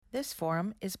This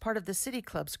forum is part of the City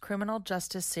Club's Criminal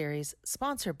Justice Series,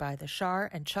 sponsored by the Shar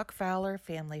and Chuck Fowler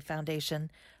Family Foundation.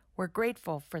 We're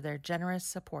grateful for their generous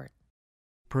support.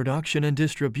 Production and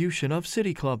distribution of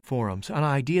City Club forums on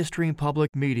IdeaStream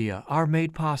Public Media are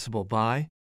made possible by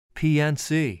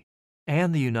PNC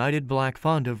and the United Black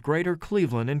Fund of Greater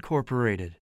Cleveland,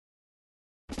 Incorporated.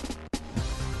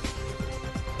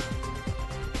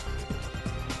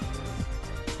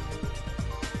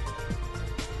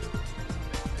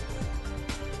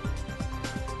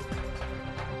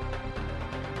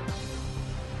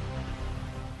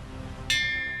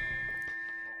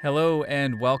 Hello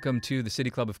and welcome to the City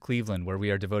Club of Cleveland, where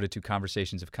we are devoted to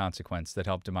conversations of consequence that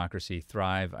help democracy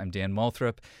thrive. I'm Dan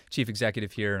Moulthrop, Chief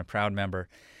Executive here and a proud member.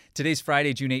 Today's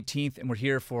Friday, June 18th, and we're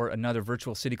here for another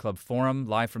virtual City Club forum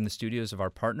live from the studios of our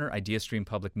partner, IdeaStream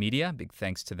Public Media. Big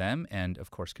thanks to them, and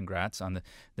of course, congrats on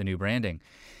the new branding.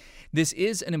 This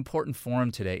is an important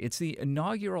forum today. It's the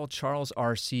inaugural Charles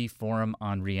R. C. Forum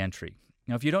on Reentry.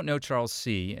 Now, if you don't know Charles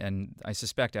C., and I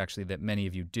suspect actually that many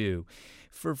of you do,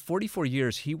 for 44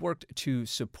 years he worked to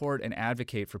support and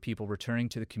advocate for people returning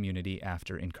to the community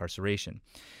after incarceration.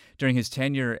 During his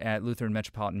tenure at Lutheran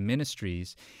Metropolitan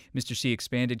Ministries, Mr. C.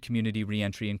 expanded Community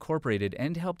Reentry Incorporated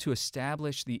and helped to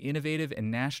establish the innovative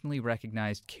and nationally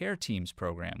recognized Care Teams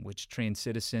program, which trains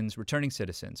returning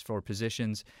citizens for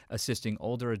positions assisting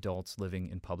older adults living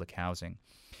in public housing.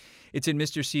 It's in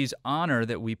Mr. C's honor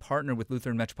that we partner with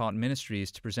Lutheran Metropolitan Ministries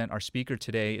to present our speaker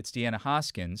today. It's DeAnna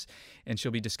Hoskins, and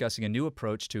she'll be discussing a new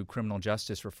approach to criminal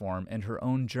justice reform and her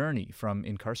own journey from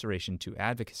incarceration to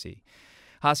advocacy.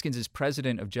 Hoskins is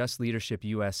president of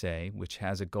JustLeadershipUSA, which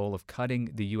has a goal of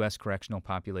cutting the U.S. correctional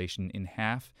population in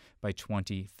half by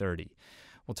 2030.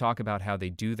 We'll talk about how they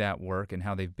do that work and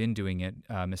how they've been doing it.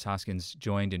 Ms. Hoskins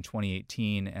joined in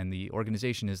 2018, and the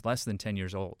organization is less than 10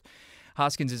 years old.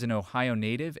 Hoskins is an Ohio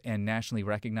native and nationally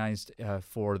recognized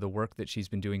for the work that she's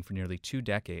been doing for nearly 2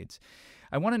 decades.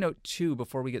 I want to note, too,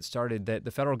 before we get started, that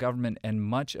the federal government and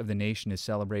much of the nation is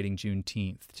celebrating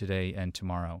Juneteenth today and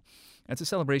tomorrow. It's a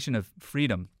celebration of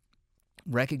freedom,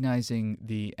 recognizing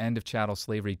the end of chattel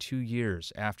slavery 2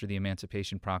 years after the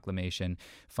Emancipation Proclamation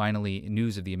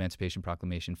news of the Emancipation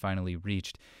Proclamation finally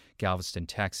reached Galveston,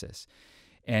 Texas.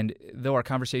 And though our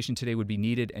conversation today would be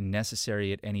needed and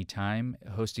necessary at any time,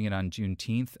 hosting it on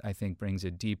Juneteenth, I think, brings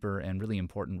a deeper and really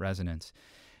important resonance.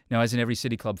 Now, as in every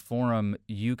City Club forum,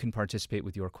 you can participate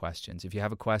with your questions. If you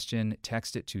have a question,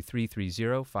 text it to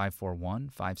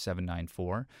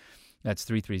 330-541-5794. That's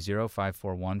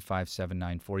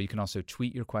 330-541-5794. You can also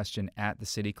tweet your question at the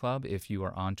City Club if you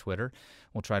are on Twitter.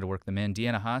 We'll try to work them in.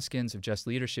 DeAnna Hoskins of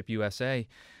JustLeadershipUSA,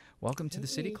 welcome to the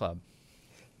City Club.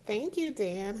 Thank you,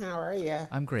 Dan. How are you?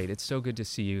 I'm great. It's so good to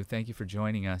see you. Thank you for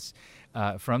joining us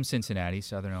from Cincinnati,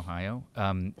 Southern Ohio.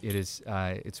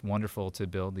 It's wonderful to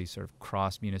build these sort of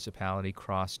cross-municipality,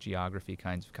 cross-geography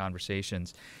kinds of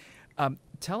conversations.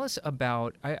 Tell us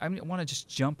about, I want to just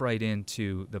jump right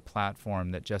into the platform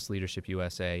that Just Leadership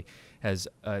USA has,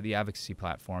 the advocacy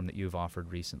platform that you've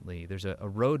offered recently. There's a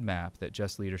roadmap that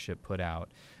Just Leadership put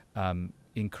out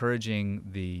encouraging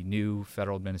the new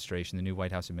federal administration, the new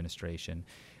White House administration,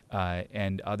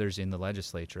 and others in the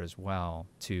legislature as well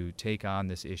to take on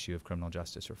this issue of criminal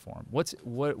justice reform.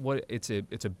 It's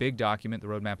a big document. The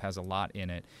roadmap has a lot in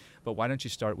it, but why don't you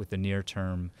start with the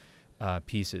near-term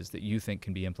pieces that you think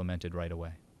can be implemented right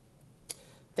away?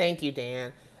 Thank you,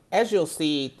 Dan. As you'll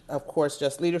see, of course,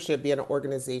 Just Leadership being an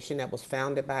organization that was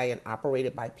founded by and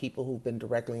operated by people who've been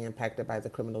directly impacted by the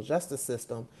criminal justice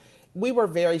system, we were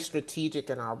very strategic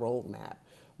in our roadmap.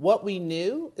 What we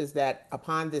knew is that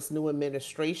upon this new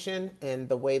administration and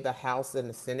the way the House and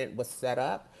the Senate was set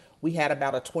up, we had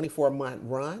about a 24-month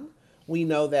run. We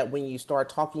know that when you start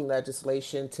talking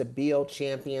legislation to build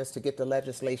champions, to get the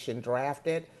legislation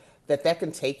drafted, that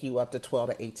can take you up to 12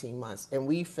 to 18 months. And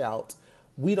we felt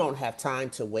we don't have time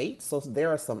to wait. So there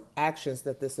are some actions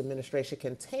that this administration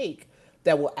can take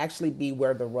that will actually be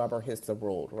where the rubber hits the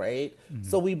road, right? Mm-hmm.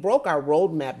 So we broke our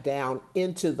roadmap down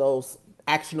into those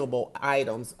actionable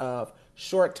items of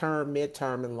short-term,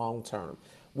 mid-term, and long-term.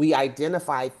 We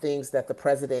identified things that the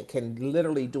president can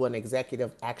literally do an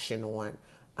executive action on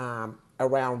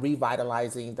around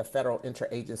revitalizing the Federal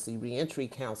Interagency Reentry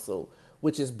Council,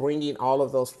 which is bringing all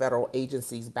of those federal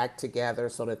agencies back together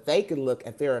so that they can look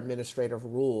at their administrative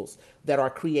rules that are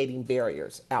creating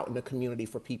barriers out in the community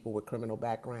for people with criminal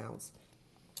backgrounds.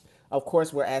 Of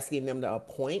course, we're asking them to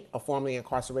appoint a formerly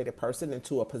incarcerated person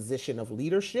into a position of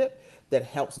leadership that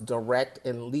helps direct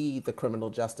and lead the criminal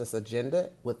justice agenda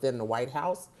within the White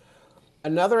House.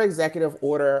 Another executive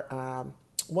order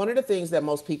One of the things that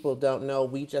most people don't know,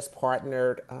 we just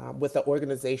partnered with an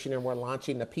organization and we're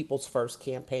launching the People's First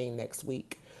campaign next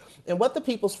week. And what the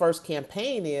People's First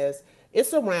campaign is,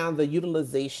 it's around the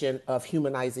utilization of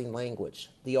humanizing language.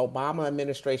 The Obama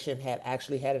administration had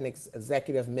actually had an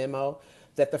executive memo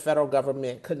that the federal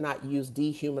government could not use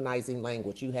dehumanizing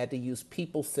language. You had to use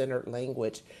people-centered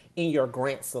language in your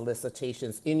grant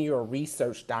solicitations, in your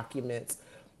research documents.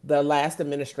 The last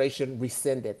administration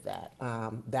rescinded that.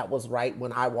 That was right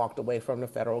when I walked away from the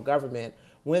federal government,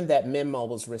 when that memo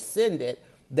was rescinded,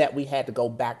 that we had to go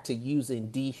back to using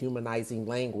dehumanizing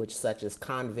language such as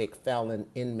convict, felon,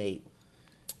 inmate.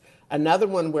 Another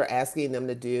one we're asking them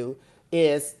to do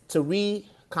is to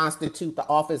reconstitute the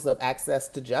Office of Access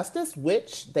to Justice,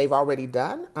 which they've already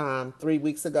done 3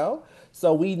 weeks ago.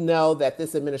 So we know that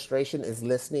this administration is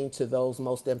listening to those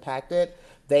most impacted.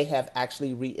 They have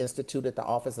actually reinstituted the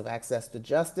Office of Access to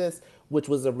Justice, which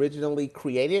was originally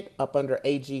created up under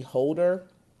A.G. Holder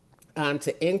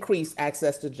to increase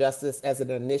access to justice as an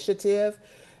initiative.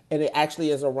 And it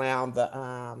actually is around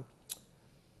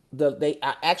they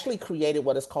actually created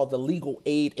what is called the legal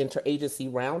aid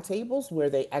interagency roundtables, where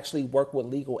they actually work with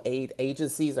legal aid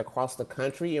agencies across the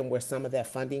country and where some of that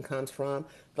funding comes from.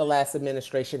 The last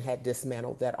administration had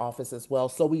dismantled that office as well.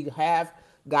 So we have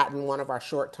gotten one of our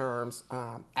short terms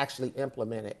actually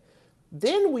implemented.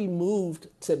 Then we moved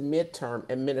to midterm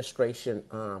administration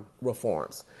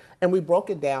reforms, and we broke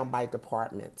it down by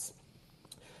departments.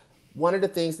 One of the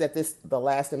things that the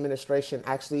last administration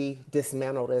actually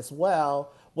dismantled as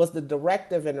well was the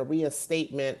directive and the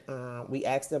reinstatement. We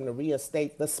asked them to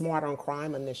reinstate the Smart on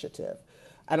Crime initiative.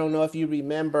 I don't know if you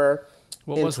remember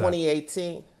in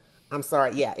 2018. I'm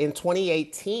sorry, yeah, in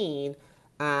 2018,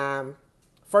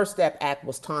 First Step Act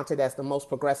was taunted as the most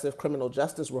progressive criminal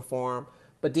justice reform,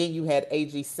 but then you had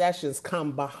A.G. Sessions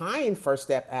come behind First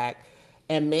Step Act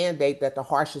and mandate that the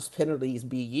harshest penalties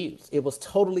be used. It was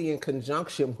totally in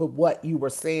conjunction with what you were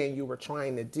saying you were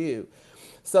trying to do.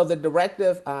 So the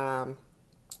directive, not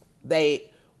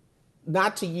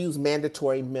to use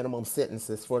mandatory minimum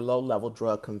sentences for low-level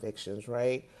drug convictions,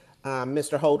 right?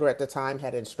 Mr. Holder at the time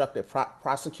had instructed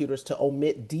prosecutors to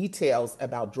omit details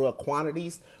about drug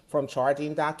quantities from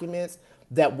charging documents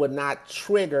that would not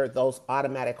trigger those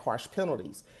automatic harsh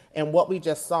penalties. And what we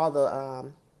just saw,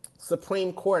 the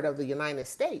Supreme Court of the United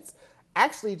States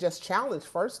actually just challenged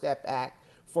First Step Act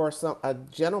for a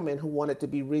gentleman who wanted to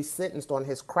be resentenced on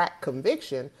his crack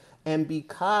conviction, and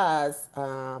because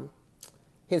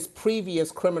his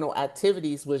previous criminal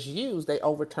activities was used, they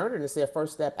overturned it and said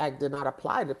First Step Act did not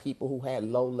apply to people who had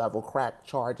low-level crack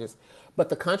charges. But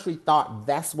the country thought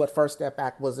that's what First Step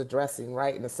Act was addressing,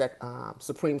 right? And the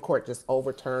Supreme Court just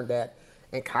overturned that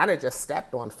and kind of just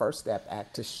stepped on First Step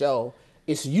Act to show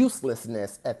its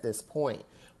uselessness at this point.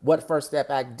 What First Step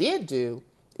Act did do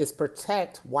is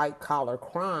protect white-collar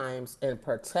crimes and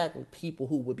protect people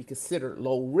who would be considered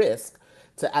low risk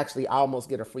to actually almost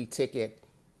get a free ticket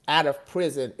out of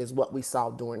prison, is what we saw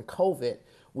during COVID.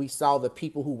 We saw the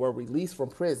people who were released from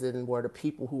prison were the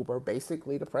people who were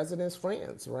basically the president's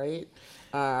friends, right?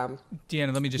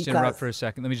 DeAnna, let me just interrupt for a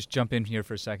second. Let me just jump in here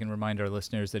for a second, remind our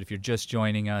listeners that if you're just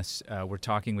joining us, we're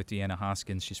talking with DeAnna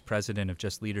Hoskins. She's president of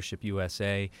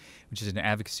JustLeadershipUSA, which is an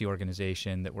advocacy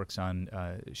organization that works on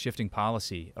shifting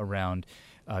policy around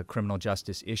criminal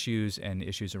justice issues and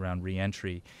issues around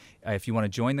reentry. If you want to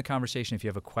join the conversation, if you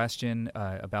have a question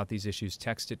about these issues,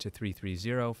 text it to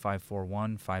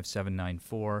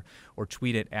 330-541-5794 or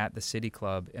tweet it at the City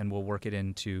Club, and we'll work it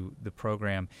into the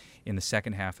program in the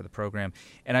second half of the program.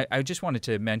 And I just wanted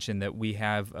to mention that we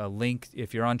have a link.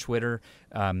 If you're on Twitter,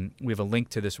 we have a link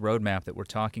to this roadmap that we're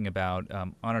talking about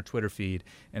on our Twitter feed,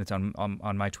 and it's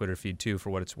on my Twitter feed too, for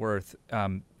what it's worth.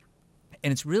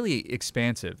 And it's really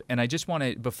expansive. And I just want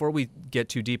to, before we get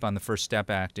too deep on the First Step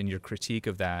Act and your critique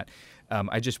of that,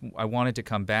 I wanted to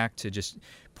come back to just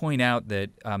point out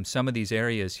that some of these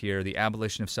areas here, the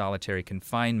abolition of solitary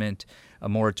confinement, a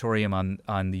moratorium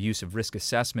on the use of risk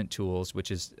assessment tools, which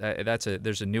is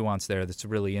there's a nuance there that's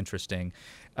really interesting.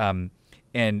 And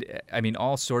I mean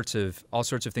all sorts of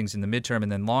things in the midterm,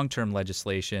 and then long-term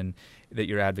legislation that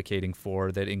you're advocating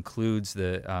for that includes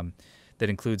the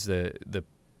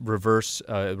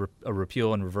a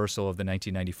repeal and reversal of the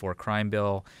 1994 crime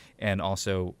bill, and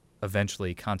also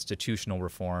eventually constitutional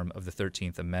reform of the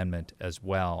 13th Amendment as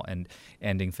well, and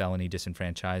ending felony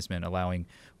disenfranchisement, allowing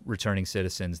returning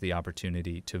citizens the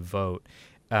opportunity to vote.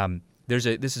 This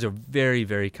is a very,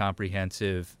 very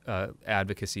comprehensive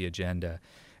advocacy agenda,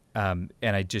 and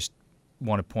I just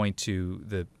want to point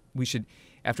to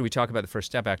after we talk about the First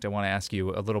Step Act, I want to ask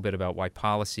you a little bit about why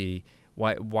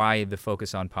why the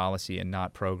focus on policy and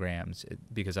not programs,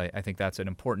 because I think that's an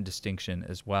important distinction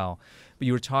as well. But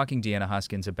you were talking, DeAnna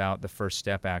Hoskins, about the First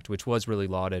Step Act, which was really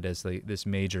lauded as this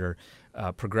major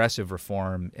progressive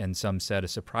reform, and some said a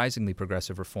surprisingly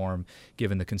progressive reform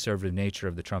given the conservative nature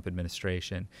of the Trump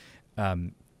administration.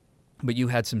 But you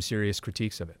had some serious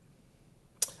critiques of it.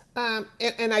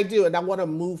 And I do, and I want to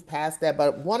move past that.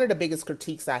 But one of the biggest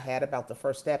critiques I had about the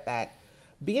First Step Act,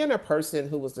 being a person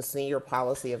who was the senior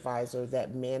policy advisor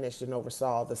that managed and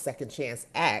oversaw the Second Chance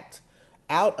Act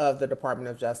out of the Department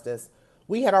of Justice,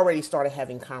 we had already started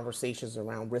having conversations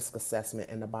around risk assessment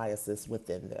and the biases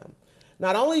within them.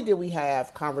 Not only did we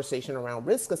have conversation around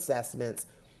risk assessments,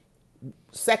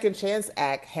 Second Chance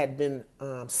Act had been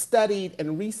studied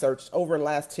and researched over the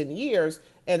last 10 years.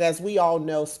 And as we all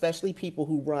know, especially people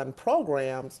who run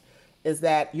programs, is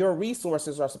that your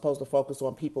resources are supposed to focus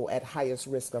on people at highest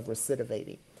risk of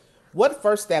recidivating. What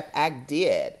First Step Act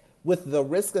did with the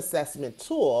risk assessment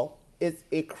tool is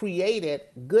it created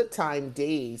good time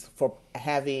days for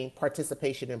having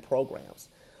participation in programs.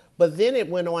 But then it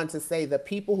went on to say the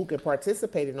people who can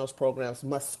participate in those programs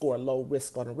must score low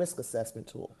risk on a risk assessment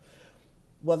tool.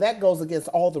 Well, that goes against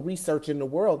all the research in the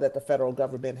world that the federal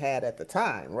government had at the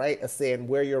time, right? Of saying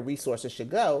where your resources should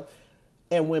go.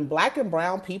 And when Black and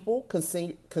brown people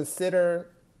consider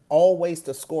always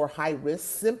to score high risk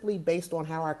simply based on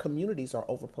how our communities are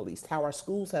over-policed, how our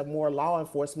schools have more law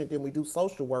enforcement than we do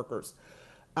social workers,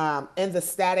 and the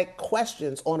static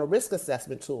questions on a risk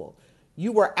assessment tool,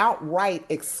 you were outright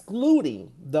excluding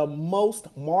the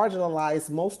most marginalized,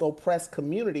 most oppressed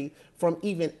community from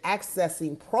even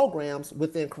accessing programs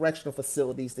within correctional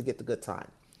facilities to get the good time.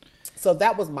 So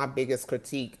that was my biggest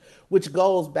critique, which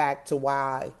goes back to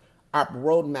why our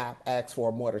roadmap asks for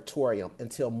a moratorium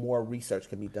until more research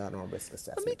can be done on risk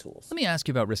assessment tools. Let me ask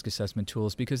you about risk assessment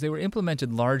tools, because they were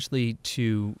implemented largely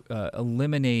to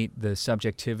eliminate the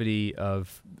subjectivity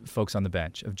of folks on the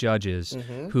bench, of judges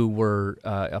who were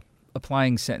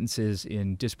applying sentences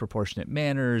in disproportionate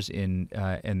manners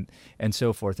and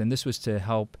so forth. And this was to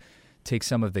help take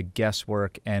some of the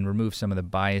guesswork and remove some of the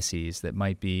biases that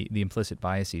might be, the implicit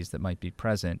biases that might be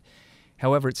present.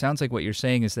 However, it sounds like what you're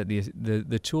saying is that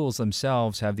the tools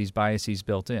themselves have these biases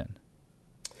built in.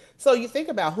 So you think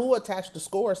about who attached the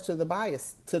scores to the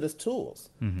bias to the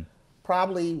tools.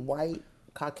 Probably white,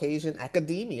 Caucasian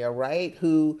academia, right?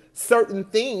 Who certain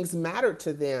things mattered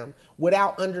to them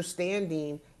without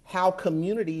understanding how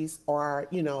communities are,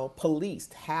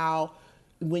 policed. How,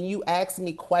 when you ask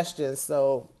me questions,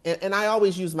 and I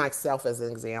always use myself as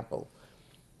an example.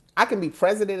 I can be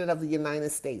president of the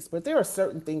United States, but there are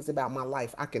certain things about my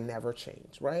life I can never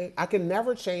change, right? I can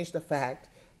never change the fact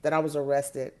that I was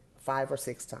arrested 5 or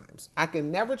 6 times. I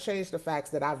can never change the facts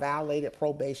that I violated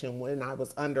probation when I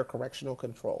was under correctional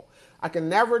control. I can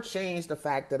never change the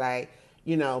fact that I,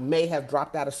 may have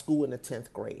dropped out of school in the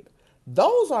 10th grade.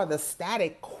 Those are the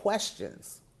static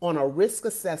questions on a risk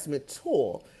assessment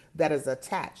tool that is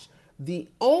attached. The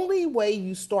only way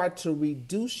you start to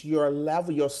reduce your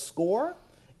level, your score,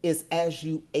 is as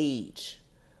you age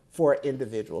for an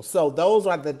individual. So those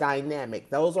are the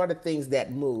dynamic. Those are the things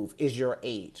that move, is your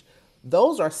age.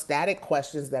 Those are static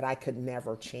questions that I could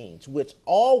never change, which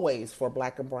always for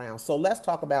Black and brown. So let's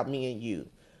talk about me and you.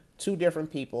 2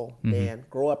 different people, man,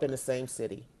 grow up in the same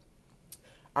city.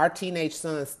 Our teenage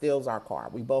son steals our car.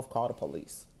 We both call the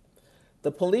police.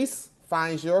 The police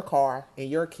finds your car and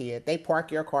your kid. They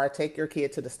park your car, take your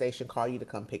kid to the station, call you to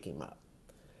come pick him up.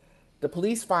 The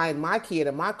police find my kid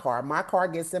in my car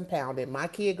gets impounded, my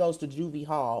kid goes to juvie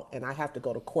hall, and I have to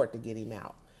go to court to get him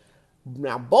out.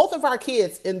 Now, both of our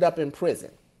kids end up in prison.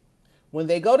 When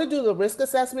they go to do the risk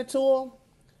assessment tool,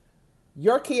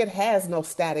 your kid has no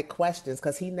static questions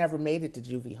because he never made it to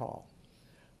juvie hall.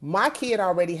 My kid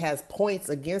already has points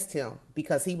against him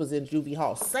because he was in juvie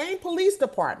hall. Same police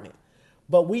department,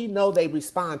 but we know they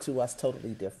respond to us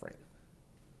totally different.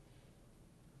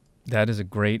 That is a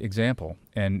great example,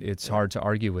 and it's hard to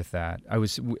argue with that.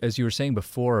 As you were saying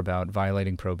before about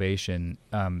violating probation,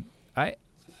 I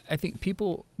think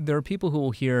there are people who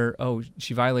will hear, oh,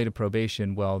 she violated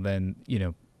probation. Well, then,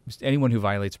 anyone who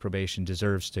violates probation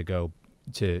deserves to go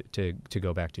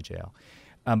back to jail.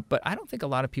 But I don't think a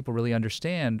lot of people really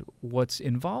understand what's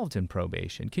involved in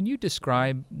probation. Can you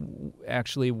describe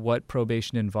actually what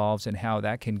probation involves and how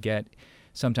that can get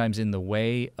sometimes in the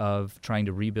way of trying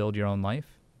to rebuild your own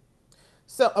life?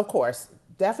 So, of course,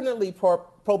 definitely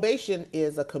probation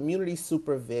is a community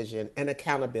supervision and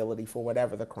accountability for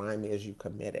whatever the crime is you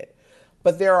committed.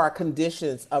 But there are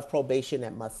conditions of probation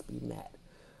that must be met.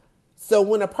 So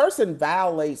when a person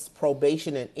violates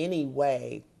probation in any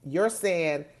way, you're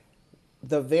saying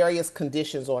the various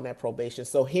conditions on that probation.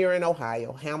 So here in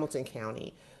Ohio, Hamilton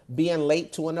County, being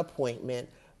late to an appointment,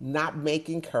 not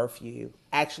making curfew,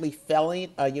 actually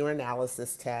failing a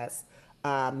urinalysis test,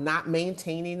 not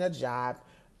maintaining a job.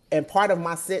 And part of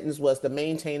my sentence was to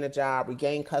maintain a job,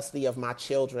 regain custody of my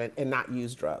children, and not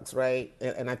use drugs, right?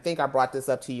 And I think I brought this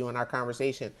up to you in our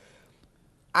conversation.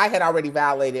 I had already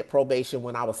violated probation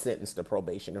when I was sentenced to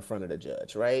probation in front of the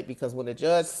judge, right? Because when the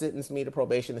judge sentenced me to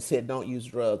probation and said, don't use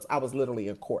drugs, I was literally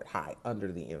in court high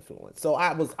under the influence. So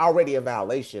I was already a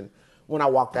violation when I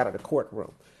walked out of the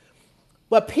courtroom.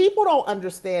 But people don't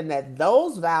understand that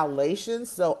those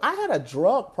violations, so I had a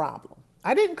drug problem.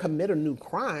 I didn't commit a new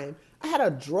crime. I had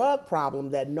a drug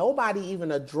problem that nobody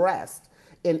even addressed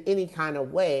in any kind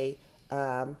of way.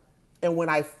 And when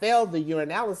I failed the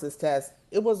urinalysis test,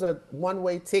 it was a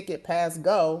one-way ticket, pass,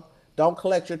 go. Don't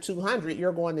collect your 200,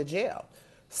 you're going to jail.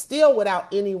 Still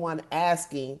without anyone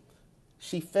asking,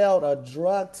 she failed a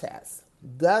drug test.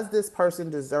 Does this person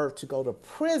deserve to go to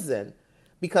prison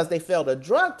because they failed a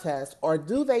drug test, or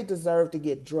do they deserve to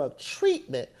get drug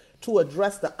treatment to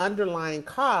address the underlying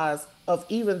cause of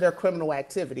even their criminal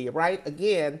activity, right?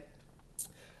 Again,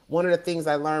 one of the things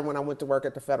I learned when I went to work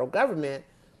at the federal government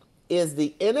is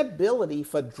the inability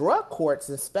for drug courts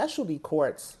and specialty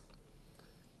courts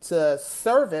to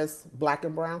service Black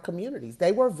and brown communities.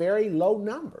 They were very low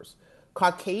numbers.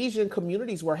 Caucasian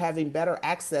communities were having better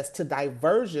access to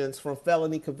diversions from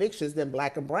felony convictions than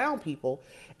Black and brown people.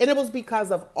 And it was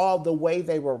because of all the way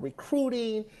they were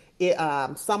recruiting,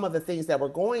 some of the things that were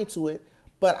going to it.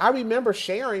 But I remember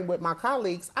sharing with my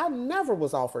colleagues, I never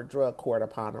was offered drug court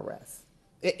upon arrest.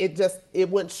 It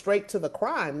went straight to the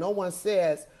crime. No one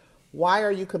says, why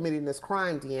are you committing this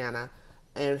crime, DeAnna?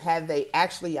 And had they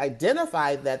actually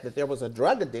identified that there was a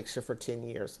drug addiction for 10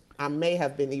 years, I may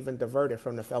have been even diverted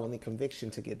from the felony conviction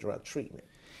to get drug treatment.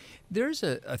 There's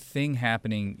a thing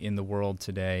happening in the world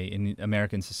today, in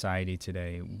American society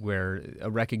today, where a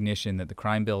recognition that the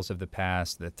crime bills of the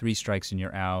past, the 3 strikes and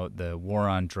you're out, the war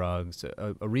on drugs,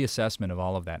 a reassessment of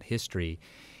all of that history,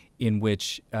 in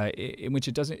which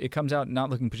it comes out not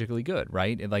looking particularly good,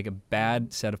 right? Like a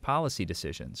bad set of policy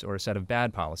decisions, or a set of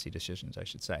bad policy decisions, I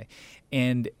should say.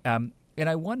 And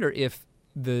I wonder if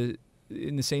the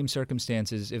same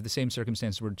circumstances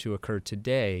were to occur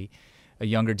today, a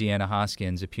younger DeAnna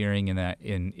Hoskins appearing in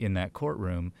that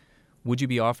courtroom, do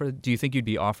you think you'd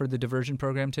be offered the diversion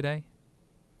program today?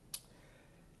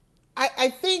 I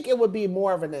think it would be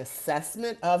more of an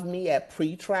assessment of me at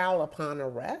pretrial upon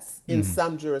arrest in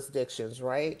some jurisdictions,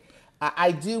 right?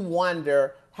 I do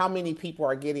wonder how many people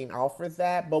are getting offered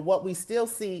that. But what we still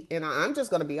see, and I'm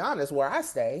just going to be honest, where I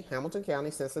stay, Hamilton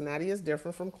County, Cincinnati is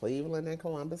different from Cleveland and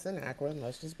Columbus and Akron.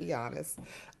 Let's just be honest.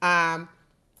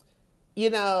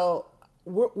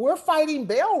 We're fighting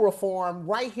bail reform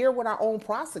right here with our own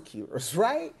prosecutors,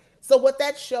 right? So what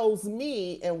that shows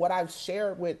me, and what I've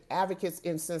shared with advocates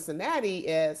in Cincinnati,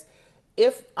 is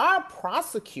if our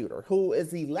prosecutor who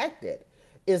is elected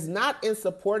is not in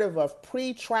supportive of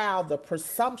pretrial, the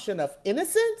presumption of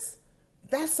innocence,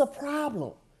 that's a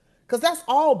problem. Because that's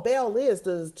all bail is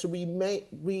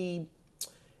to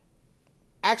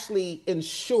actually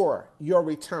ensure your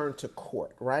return to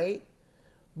court, right?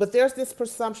 But there's this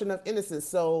presumption of innocence.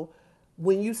 So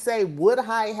when you say, would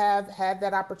I have had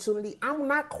that opportunity? I'm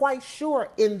not quite sure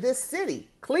in this city.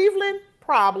 Cleveland,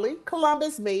 probably.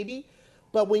 Columbus, maybe.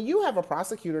 But when you have a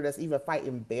prosecutor that's even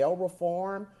fighting bail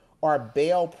reform or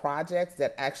bail projects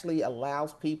that actually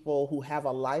allows people who have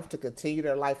a life to continue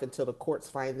their life until the courts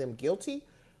find them guilty,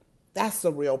 that's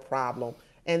a real problem.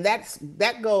 And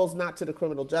that goes not to the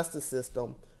criminal justice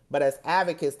system, but as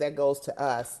advocates, that goes to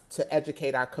us to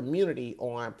educate our community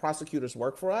on prosecutors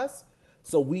work for us.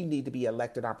 So we need to be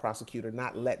elected our prosecutor,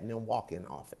 not letting them walk in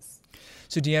office.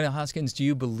 So DeAnna Hoskins, do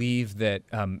you believe that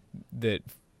that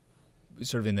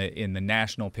sort of in the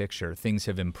national picture things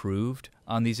have improved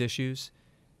on these issues?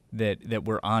 That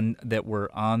we're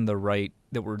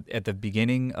at the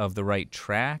beginning of the right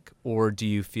track, or do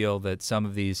you feel that some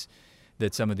of these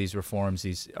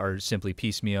reforms are simply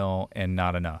piecemeal and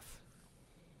not enough?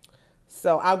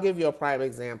 So I'll give you a prime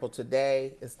example.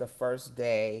 Today is the first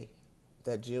day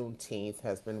that Juneteenth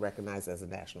has been recognized as a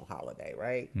national holiday,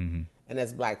 right? Mm-hmm. And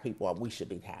as Black people, we should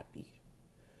be happy.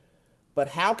 But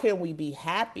how can we be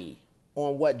happy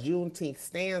on what Juneteenth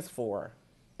stands for,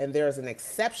 and there's an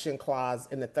exception clause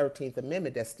in the 13th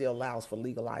Amendment that still allows for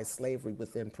legalized slavery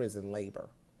within prison labor?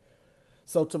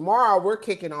 So tomorrow we're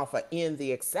kicking off a End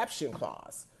the Exception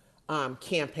Clause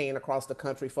campaign across the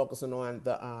country, focusing on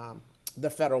the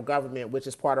federal government, which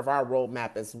is part of our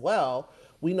roadmap as well.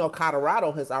 We know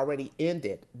Colorado has already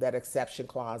ended that exception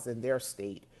clause in their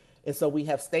state. And so we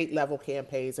have state level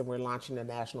campaigns, and we're launching a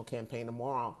national campaign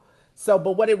tomorrow. So,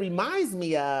 but what it reminds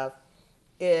me of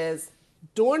is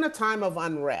during a time of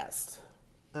unrest,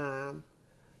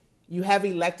 you have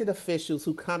elected officials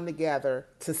who come together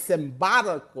to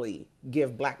symbolically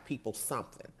give Black people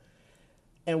something.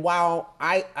 And while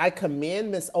I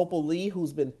commend Ms. Opal Lee,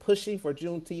 who's been pushing for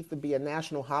Juneteenth to be a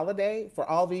national holiday for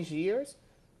all these years,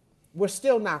 we're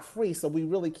still not free, so we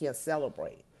really can't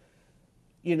celebrate.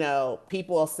 You know,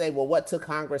 people will say, well, what took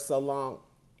Congress so long?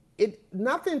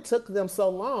 Nothing took them so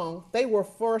long. They were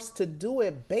forced to do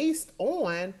it based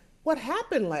on what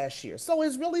happened last year. So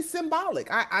it's really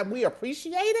symbolic. We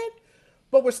appreciate it,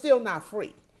 but we're still not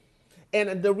free.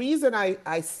 And the reason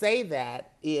I say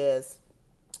that is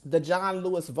the John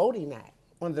Lewis Voting Act.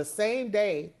 On the same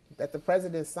day that the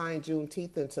president signed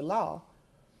Juneteenth into law,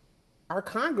 our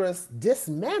Congress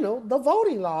dismantled the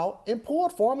voting law and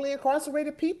pulled formerly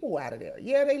incarcerated people out of there.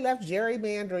 Yeah, they left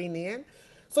gerrymandering in.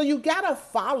 So you gotta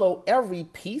follow every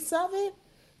piece of it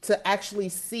to actually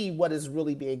see what is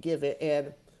really being given.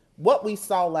 And what we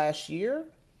saw last year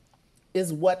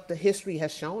is what the history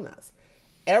has shown us.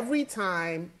 Every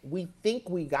time we think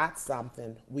we got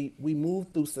something, we move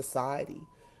through society.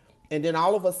 And then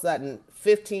all of a sudden,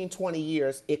 15, 20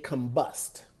 years, it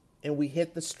combusts. And we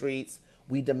hit the streets,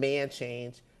 we demand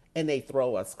change, and they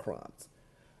throw us crumbs.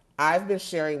 I've been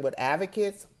sharing with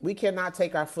advocates, we cannot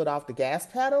take our foot off the gas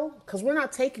pedal because we're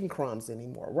not taking crumbs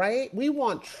anymore, right? We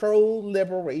want true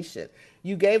liberation.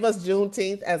 You gave us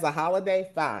Juneteenth as a holiday,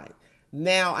 fine.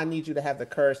 Now I need you to have the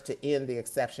courage to end the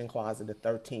exception clause in the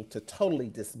 13th to totally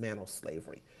dismantle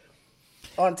slavery.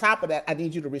 On top of that, I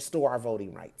need you to restore our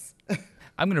voting rights.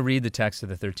 I'm going to read the text of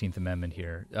the 13th Amendment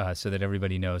here so that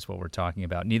everybody knows what we're talking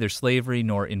about. Neither slavery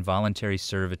nor involuntary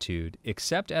servitude,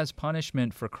 except as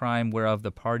punishment for crime whereof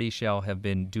the party shall have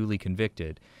been duly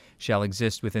convicted, shall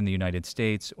exist within the United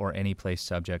States or any place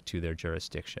subject to their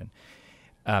jurisdiction.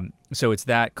 So it's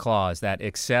that clause, that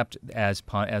except as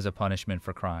a punishment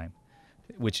for crime,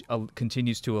 which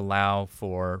continues to allow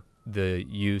for the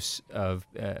use of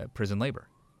prison labor.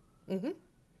 Mm-hmm.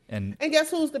 And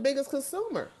guess who's the biggest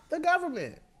consumer? The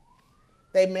government.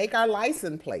 They make our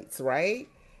license plates, right?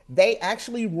 They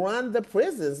actually run the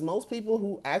prisons. Most people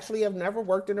who actually have never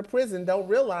worked in a prison don't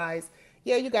realize,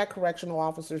 yeah, you got correctional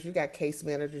officers, you got case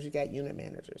managers, you got unit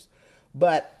managers.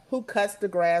 But who cuts the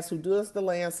grass, who does the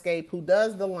landscape, who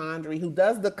does the laundry, who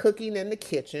does the cooking in the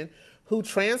kitchen, who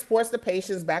transports the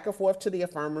patients back and forth to the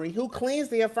infirmary, who cleans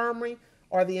the infirmary,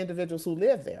 are the individuals who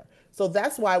live there. So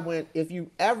that's why if you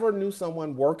ever knew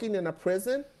someone working in a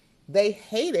prison, they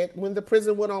hated when the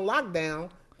prison went on lockdown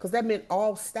because that meant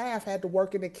all staff had to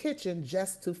work in the kitchen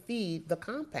just to feed the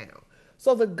compound.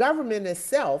 So the government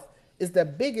itself is the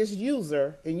biggest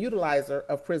user and utilizer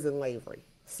of prison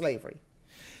slavery.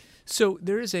 So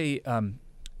there is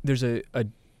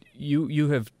you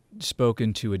have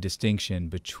spoken to a distinction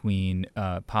between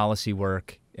policy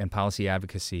work and policy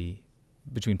advocacy,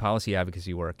 between policy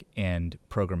advocacy work and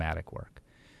programmatic work.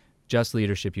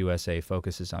 JustLeadershipUSA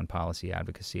focuses on policy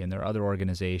advocacy, and there are other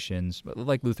organizations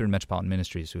like Lutheran Metropolitan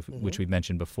Ministries, which we've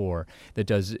mentioned before, that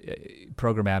does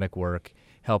programmatic work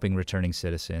helping returning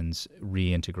citizens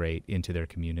reintegrate into their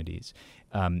communities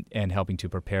and helping to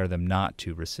prepare them not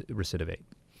to recidivate.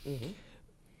 Mm-hmm.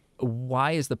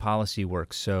 Why is the policy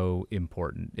work so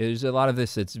important? There's a lot of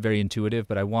this that's very intuitive,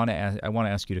 but I want to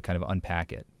ask you to kind of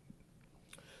unpack it.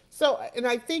 So, and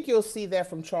I think you'll see that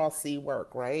from Charles C.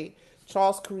 work, right?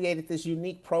 Charles created this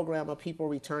unique program of people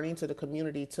returning to the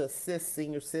community to assist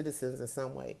senior citizens in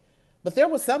some way. But there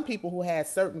were some people who had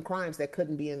certain crimes that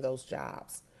couldn't be in those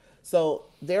jobs. So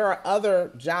there are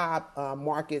other job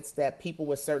markets that people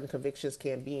with certain convictions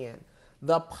can be in.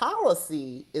 The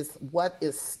policy is what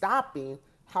is stopping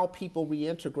how people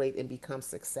reintegrate and become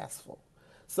successful.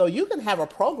 So you can have a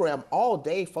program all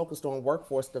day focused on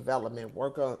workforce development,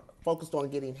 focused on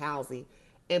getting housing,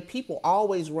 and people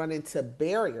always run into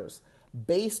barriers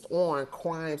based on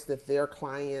crimes that their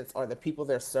clients or the people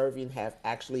they're serving have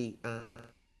actually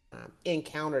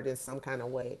encountered in some kind of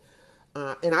way.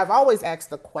 And I've always asked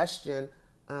the question,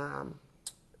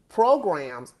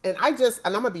 programs, and I'm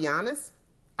gonna be honest,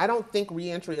 I don't think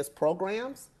reentry is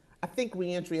programs. I think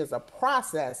reentry is a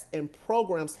process, and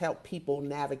programs help people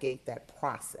navigate that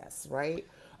process, right?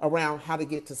 Around how to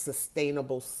get to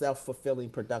sustainable, self-fulfilling,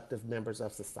 productive members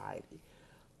of society.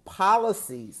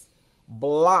 Policies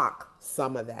block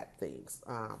some of that things.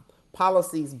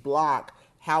 Policies block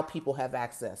how people have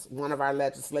access. One of our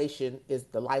legislation is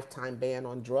the lifetime ban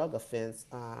on drug offense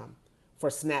for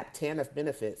SNAP TANF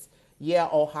benefits. Yeah,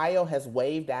 Ohio has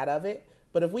waived out of it,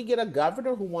 but if we get a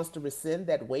governor who wants to rescind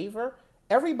that waiver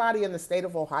everybody in the state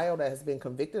of Ohio that has been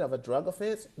convicted of a drug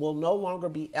offense will no longer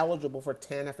be eligible for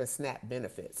TANF and SNAP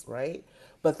benefits, right?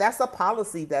 But that's a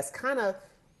policy that's kind of,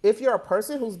 if you're a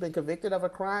person who's been convicted of a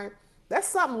crime, that's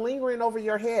something lingering over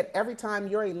your head every time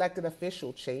your elected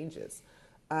official changes.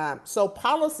 So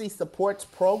policy supports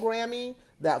programming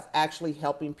that's actually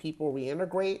helping people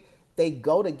reintegrate. They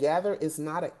go together. It's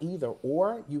not an either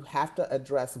or. You have to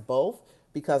address both,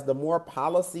 because the more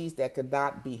policies that could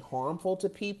not be harmful to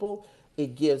people,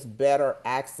 it gives better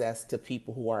access to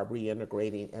people who are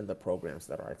reintegrating and the programs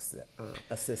that are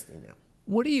assisting them.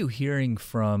 What are you hearing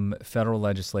from federal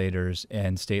legislators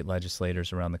and state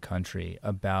legislators around the country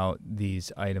about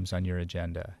these items on your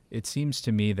agenda? It seems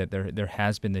to me that there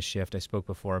has been this shift. I spoke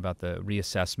before about the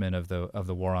reassessment of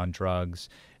the war on drugs,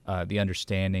 the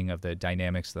understanding of the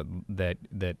dynamics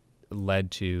that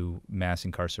led to mass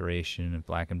incarceration of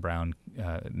Black and brown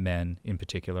men in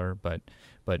particular, but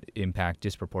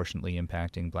disproportionately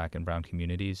impacting Black and brown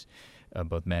communities,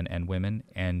 both men and women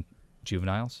and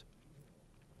juveniles.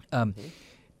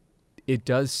 It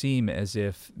does seem as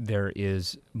if there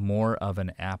is more of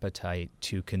an appetite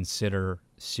to consider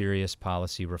serious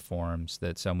policy reforms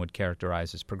that some would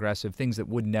characterize as progressive, things that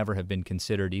would never have been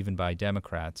considered even by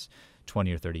Democrats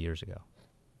 20 or 30 years ago.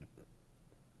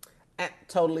 I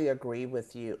totally agree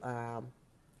with you.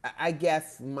 I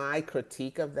guess my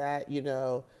critique of that,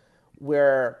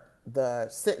 where the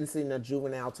sentencing a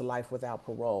juvenile to life without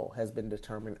parole has been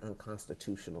determined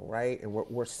unconstitutional, right? And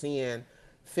we're seeing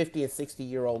 50 and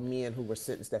 60-year-old men who were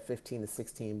sentenced at 15 to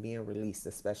 16 being released,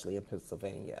 especially in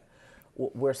Pennsylvania.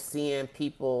 We're seeing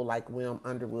people like William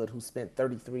Underwood, who spent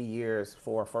 33 years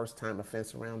for a first-time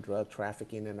offense around drug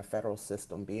trafficking in the federal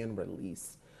system, being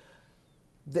released.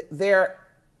 There's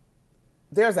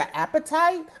an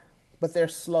appetite, but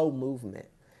there's slow movement.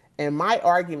 And my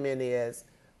argument is,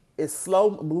 it's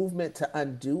slow movement to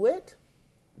undo it,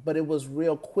 but it was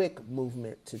real quick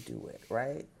movement to do it,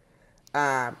 right?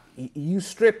 You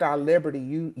stripped our liberty.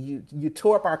 You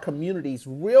tore up our communities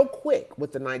real quick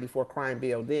with the 94 crime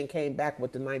bill, then came back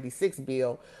with the 96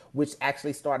 bill, which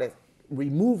actually started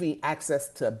removing access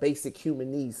to basic human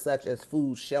needs such as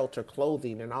food, shelter,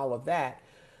 clothing, and all of that.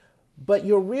 But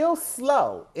you're real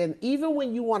slow. And even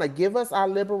when you want to give us our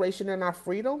liberation and our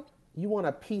freedom, you want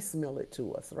to piecemeal it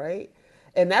to us, right?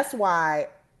 And that's why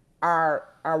our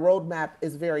roadmap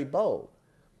is very bold.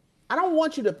 I don't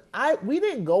want you to, we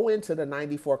didn't go into the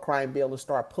 94 crime bill and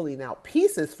start pulling out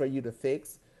pieces for you to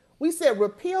fix. We said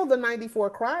repeal the 94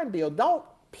 crime bill. Don't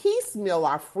piecemeal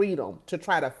our freedom to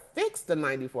try to fix the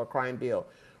 94 crime bill.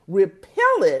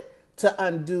 Repeal it to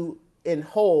undo in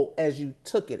whole as you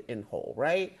took it in whole,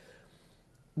 right?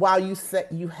 While you say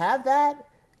you have that,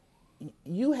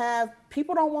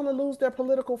 people don't want to lose their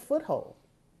political foothold.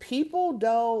 People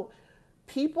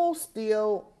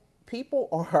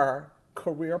are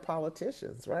career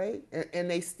politicians, right? And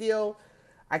they still,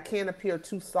 I can't appear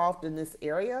too soft in this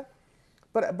area,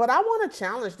 but I want to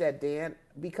challenge that, Dan,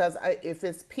 because if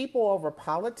it's people over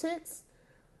politics,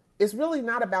 it's really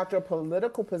not about your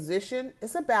political position.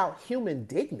 It's about human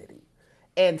dignity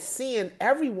and seeing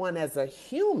everyone as a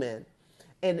human.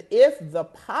 And if the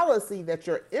policy that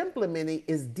you're implementing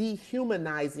is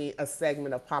dehumanizing a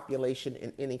segment of population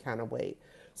in any kind of way.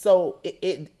 So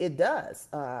it does.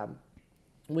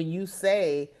 When you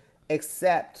say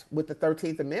except with the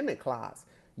 13th Amendment clause,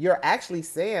 you're actually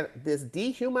saying this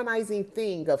dehumanizing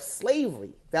thing of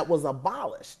slavery that was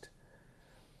abolished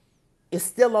is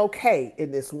still okay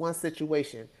in this one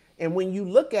situation. And when you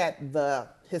look at the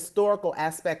historical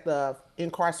aspect of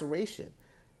incarceration,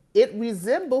 it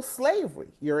resembles slavery.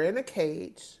 You're in a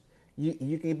cage.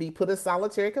 You can be put in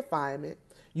solitary confinement.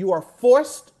 You are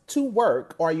forced to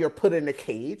work, or you're put in a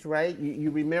cage, right?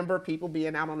 You remember people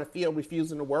being out on the field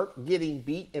refusing to work, getting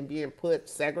beat and being put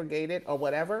segregated or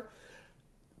whatever.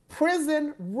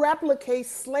 Prison replicates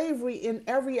slavery in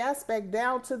every aspect,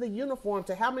 down to the uniform,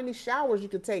 to how many showers you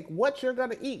could take, what you're going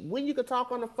to eat, when you could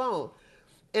talk on the phone.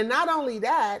 And not only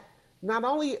that, not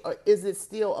only is it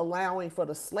still allowing for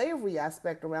the slavery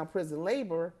aspect around prison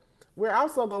labor, we're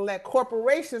also going to let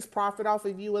corporations profit off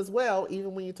of you as well,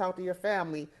 even when you talk to your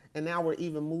family. And now we're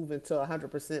even moving to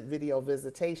 100% video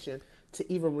visitation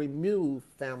to even remove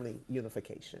family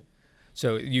unification.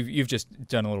 So you've just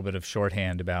done a little bit of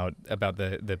shorthand about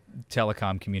the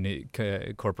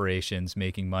telecom corporations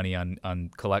making money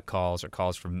on collect calls or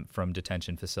calls from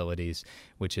detention facilities,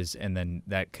 and then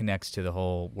that connects to the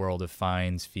whole world of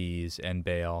fines, fees, and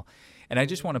bail. And I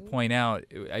just want to point out,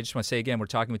 I just want to say again, we're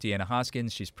talking with DeAnna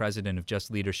Hoskins. She's president of Just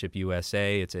Leadership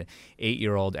USA. It's an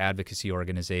 8-year-old advocacy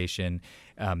organization,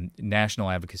 national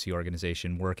advocacy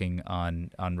organization working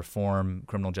on reform,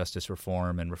 criminal justice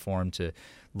reform, and reform to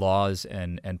laws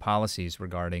and policies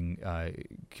regarding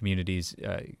communities,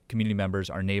 community members,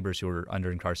 our neighbors who are under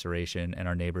incarceration, and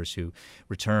our neighbors who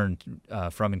return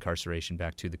from incarceration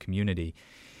back to the community.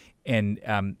 And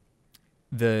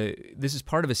this is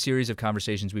part of a series of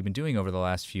conversations we've been doing over the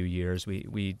last few years.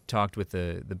 We talked with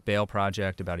the Bail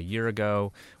Project about a year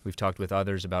ago. We've talked with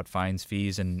others about fines,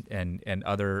 fees, and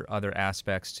other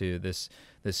aspects to this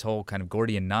whole kind of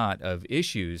Gordian knot of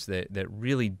issues that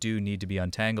really do need to be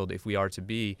untangled if we are to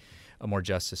be a more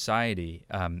just society.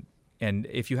 And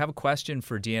if you have a question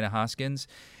for DeAnna Hoskins,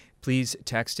 please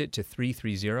text it to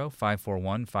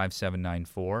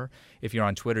 330-541-5794. If you're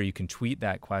on Twitter, you can tweet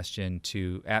that question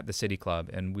to @TheCityClub,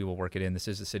 and we will work it in. This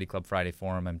is the City Club Friday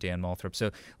Forum. I'm Dan Moulthrop. So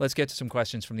let's get to some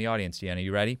questions from the audience. DeAnna,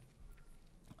 you ready?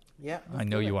 Yeah, I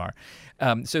know you are.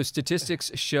 So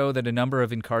statistics show that a number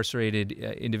of incarcerated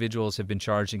individuals have been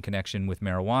charged in connection with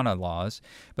marijuana laws,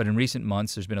 but in recent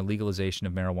months there's been a legalization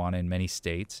of marijuana in many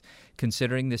states.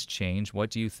 Considering this change, what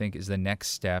do you think is the next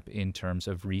step in terms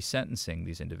of resentencing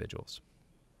these individuals?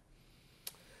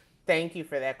 Thank you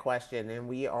for that question. And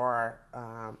we are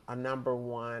a number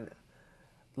one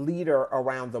leader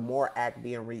around the MORE Act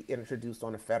being reintroduced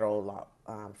on the federal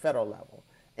level.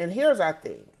 And here's our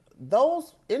thing.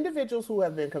 Those individuals who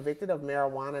have been convicted of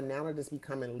marijuana, now that it's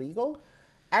becoming legal,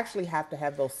 actually have to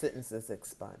have those sentences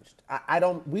expunged.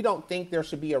 We don't think there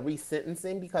should be a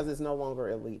resentencing because it's no longer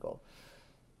illegal.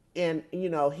 And,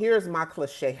 here's my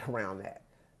cliche around that.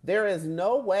 There is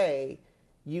no way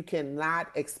you cannot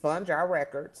expunge our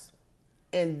records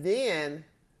and then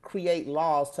create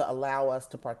laws to allow us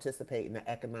to participate in the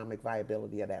economic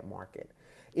viability of that market.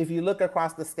 If you look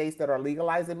across the states that are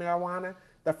legalizing marijuana,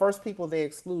 the first people they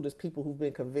exclude is people who've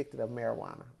been convicted of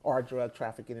marijuana or drug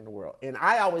trafficking in the world. And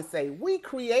I always say, we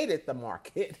created the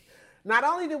market. Not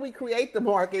only did we create the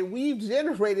market, we've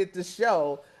generated to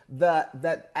show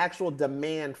the actual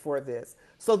demand for this.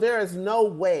 So there is no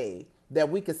way that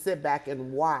we could sit back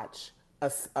and watch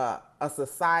a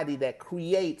society that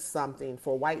creates something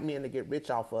for white men to get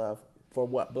rich off of for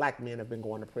what black men have been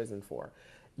going to prison for.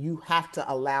 You have to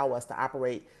allow us to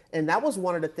operate. And that was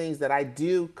one of the things that I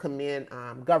do commend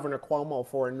Governor Cuomo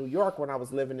for in New York when I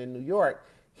was living in New York.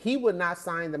 He would not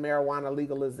sign the marijuana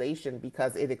legalization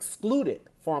because it excluded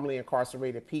formerly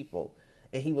incarcerated people.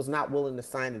 And he was not willing to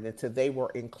sign it until they were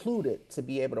included to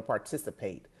be able to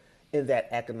participate in that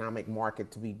economic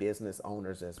market to be business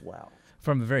owners as well.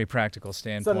 From a very practical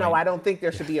standpoint. So no, I don't think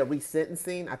there should be a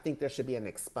resentencing. I think there should be an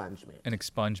expungement. An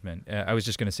expungement. I was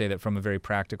just going to say that from a very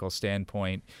practical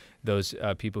standpoint, those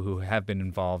people who have been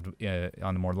involved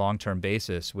on a more long-term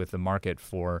basis with the market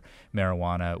for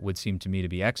marijuana would seem to me to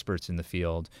be experts in the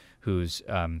field whose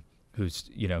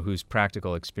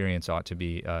practical experience ought to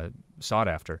be sought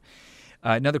after.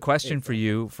 Another question for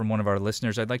you from one of our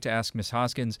listeners. I'd like to ask Ms.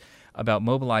 Hoskins about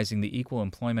mobilizing the Equal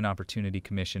Employment Opportunity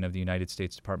Commission of the United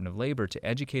States Department of Labor to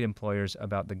educate employers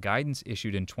about the guidance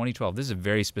issued in 2012. This is a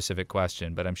very specific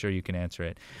question, but I'm sure you can answer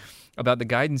it. About the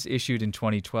guidance issued in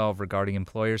 2012 regarding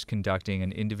employers conducting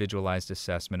an individualized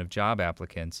assessment of job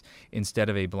applicants instead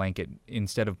of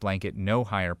blanket no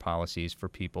hire policies for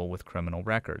people with criminal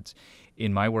records.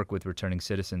 In my work with returning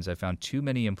citizens, I found too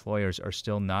many employers are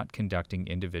still not conducting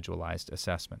individualized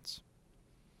assessments.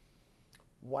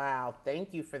 Wow,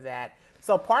 thank you for that.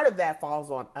 So part of that falls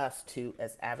on us too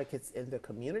as advocates in the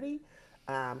community.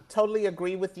 Totally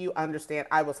agree with you. Understand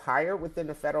I was hired within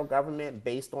the federal government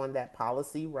based on that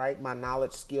policy, right? My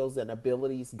knowledge, skills, and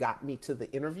abilities got me to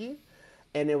the interview.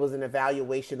 And it was an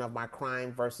evaluation of my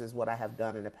crime versus what I have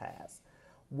done in the past.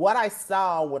 What I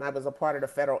saw when I was a part of the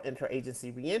Federal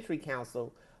Interagency Reentry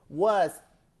Council was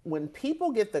when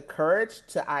people get the courage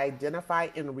to identify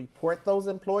and report those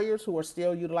employers who are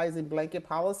still utilizing blanket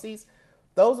policies,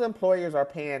 those employers are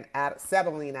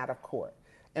settling out of court.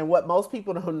 And what most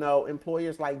people don't know,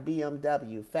 employers like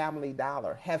BMW, Family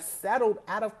Dollar have settled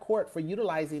out of court for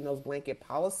utilizing those blanket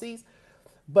policies.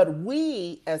 But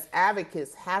we as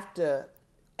advocates have to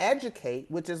educate,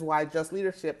 which is why Just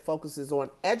Leadership focuses on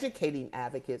educating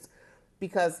advocates,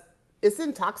 because it's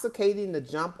intoxicating to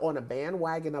jump on a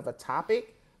bandwagon of a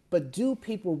topic, but do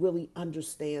people really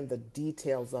understand the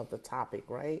details of the topic,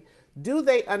 right? Do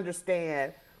they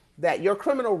understand that your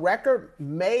criminal record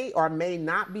may or may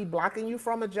not be blocking you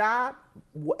from a job?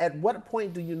 At what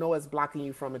point do you know it's blocking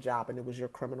you from a job and it was your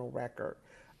criminal record?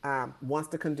 Once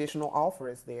the conditional offer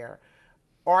is there.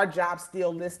 Are jobs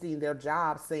still listing their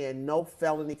jobs saying no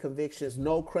felony convictions,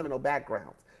 no criminal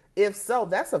backgrounds? If so,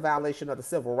 that's a violation of the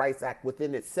Civil Rights Act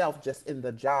within itself, just in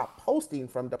the job posting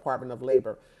from Department of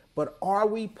Labor. But are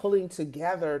we pulling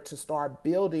together to start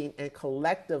building and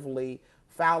collectively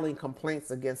filing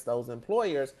complaints against those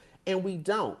employers? And we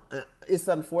don't. It's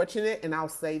unfortunate, and I'll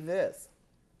say this.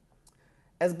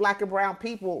 As Black and brown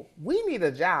people, we need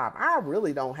a job. I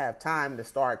really don't have time to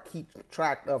start keep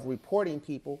track of reporting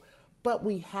people, but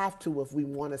we have to if we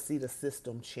want to see the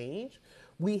system change.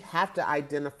 We have to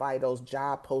identify those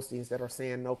job postings that are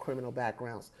saying no criminal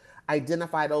backgrounds.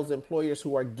 Identify those employers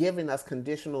who are giving us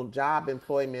conditional job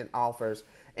employment offers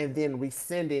and then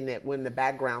rescinding it when the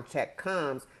background check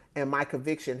comes and my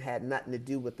conviction had nothing to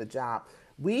do with the job.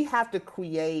 We have to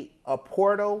create a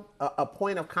portal, a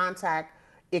point of contact.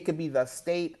 It could be the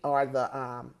state or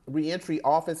the reentry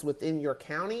office within your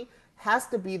county. Has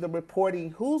to be the reporting.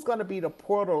 Who's going to be the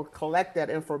portal to collect that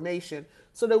information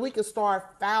so that we can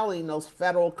start filing those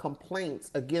federal complaints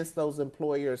against those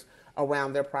employers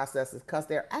around their processes, because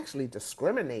they're actually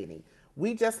discriminating.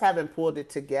 We just haven't pulled it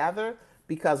together,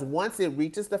 because once it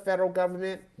reaches the federal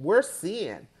government, we're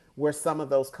seeing where some of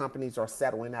those companies are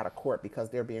settling out of court because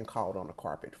they're being called on the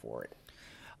carpet for it.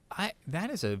 That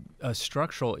is a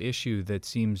structural issue that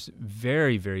seems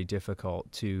very, very difficult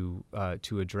to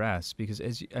address, because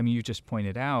you just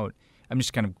pointed out, I'm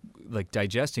just kind of like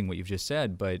digesting what you've just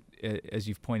said, but as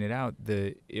you've pointed out,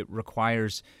 it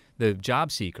requires the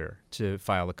job seeker to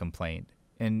file a complaint.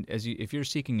 And if you're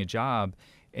seeking a job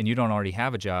and you don't already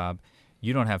have a job,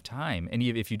 you don't have time. And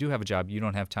if you do have a job, you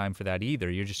don't have time for that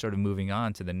either. You're just sort of moving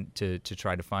on to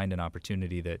try to find an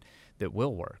opportunity that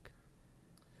will work.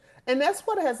 And that's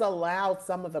what has allowed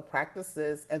some of the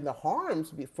practices and the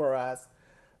harms for us,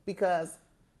 because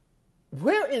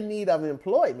we're in need of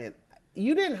employment.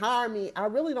 You didn't hire me. I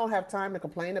really don't have time to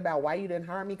complain about why you didn't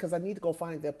hire me, because I need to go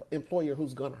find the employer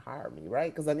who's going to hire me,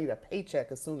 right? Because I need a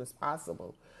paycheck as soon as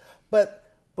possible. But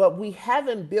we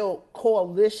haven't built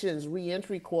coalitions,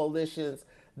 reentry coalitions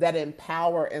that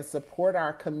empower and support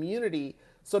our community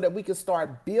so that we can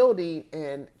start building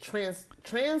and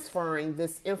transferring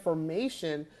this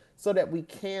information so that we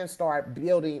can start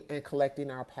building and collecting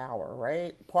our power,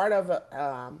 right? Part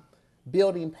of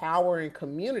building power in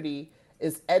community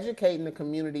is educating the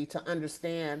community to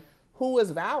understand who is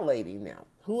violating them,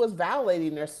 who is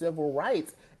violating their civil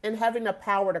rights, and having the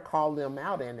power to call them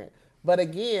out in it. But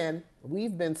again,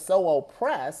 we've been so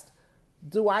oppressed.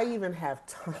 Do I even have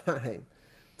time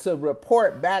to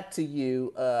report back to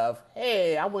you of,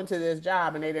 hey, I went to this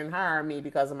job and they didn't hire me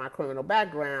because of my criminal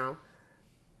background?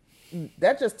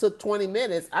 That just took 20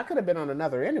 minutes. I could have been on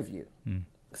another interview.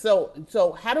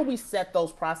 So how do we set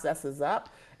those processes up?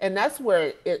 And that's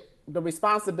where the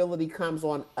responsibility comes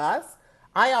on us.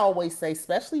 I always say,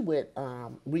 especially with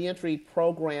reentry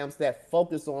programs that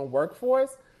focus on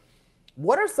workforce,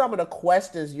 what are some of the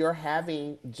questions you're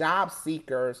having job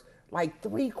seekers, like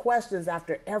 3 questions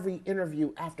after every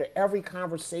interview, after every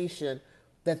conversation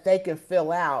that they can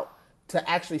fill out to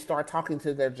actually start talking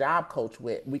to their job coach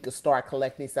with? We could start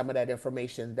collecting some of that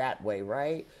information that way,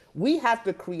 right? We have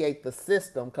to create the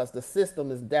system, because the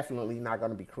system is definitely not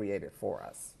going to be created for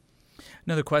us.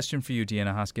 Another question for you,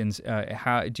 DeAnna Hoskins.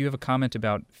 Do you have a comment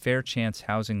about fair chance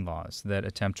housing laws that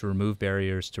attempt to remove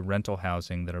barriers to rental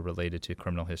housing that are related to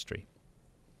criminal history?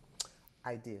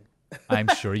 I do. I'm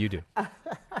sure you do.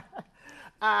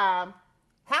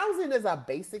 Housing is a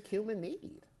basic human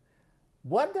need.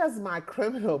 What does my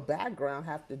criminal background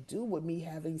have to do with me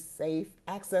having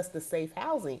access to safe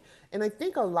housing? And I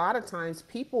think a lot of times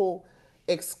people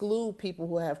exclude people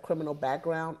who have criminal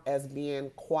background as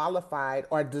being qualified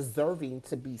or deserving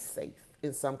to be safe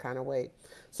in some kind of way.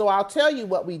 So I'll tell you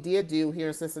what we did do here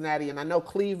in Cincinnati, and I know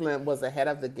Cleveland was ahead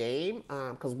of the game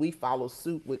because we follow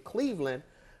suit with Cleveland.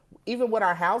 Even with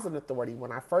our housing authority,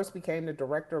 when I first became the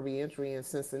director of reentry in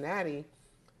Cincinnati,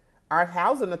 our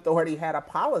housing authority had a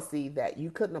policy that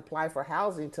you couldn't apply for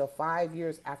housing till 5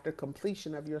 years after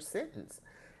completion of your sentence.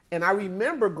 And I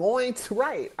remember going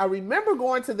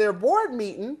to their board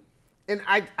meeting, and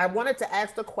I wanted to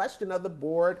ask the question of the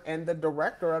board and the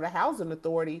director of the housing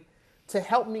authority to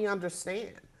help me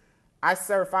understand. I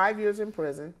served 5 years in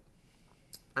prison.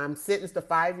 I'm sentenced to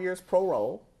 5 years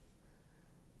parole.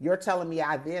 You're telling me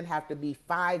I then have to be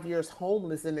 5 years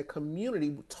homeless in the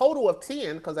community, total of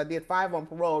 10, because I did 5 on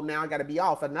parole. Now I got to be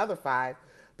off another 5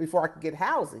 before I could get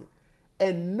housing.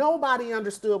 And nobody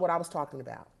understood what I was talking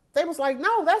about. They was like,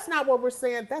 no, that's not what we're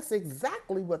saying. That's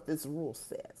exactly what this rule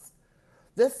says.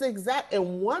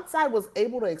 And once I was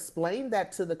able to explain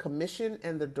that to the commission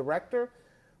and the director,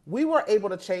 we were able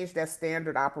to change that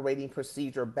standard operating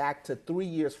procedure back to 3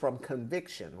 years from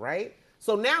conviction, right?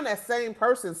 So now that same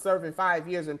person serving 5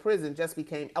 years in prison just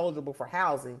became eligible for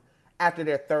housing after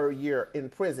their third year in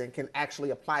prison, can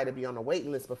actually apply to be on a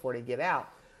waiting list before they get out.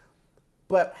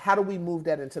 But how do we move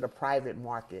that into the private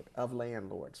market of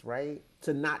landlords, right?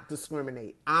 To not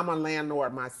discriminate. I'm a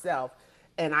landlord myself,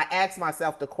 and I ask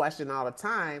myself the question all the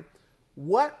time,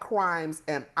 what crimes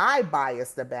am I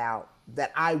biased about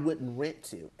that I wouldn't rent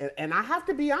to? And I have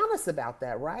to be honest about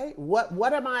that, right? Who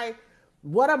am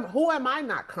I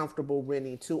not comfortable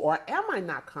renting to, or am I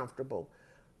not comfortable?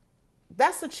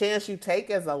 That's a chance you take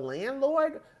as a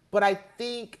landlord, but I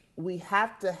think we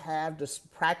have to have the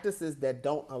practices that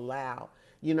don't allow.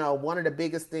 One of the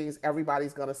biggest things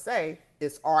everybody's going to say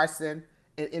is arson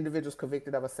and individuals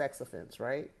convicted of a sex offense,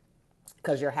 right?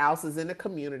 Because your house is in a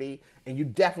community and you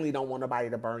definitely don't want nobody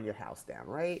to burn your house down,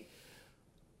 right?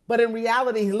 But in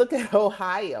reality, look at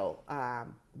Ohio.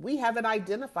 We haven't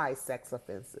identified sex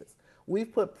offenses.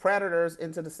 We've put predators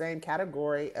into the same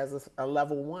category as a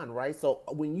level 1, right? So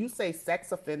when you say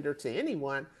sex offender to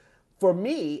anyone, for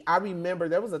me, I remember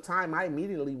there was a time I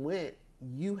immediately went,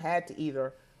 you had to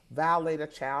either violate a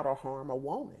child or harm a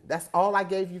woman. That's all I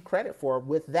gave you credit for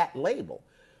with that label.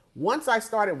 Once I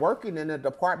started working in the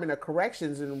Department of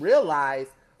Corrections and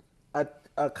realized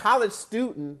a college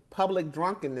student, public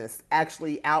drunkenness,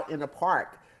 actually out in a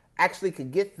park, actually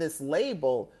could get this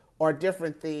label or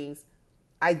different things,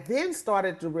 I then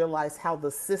started to realize how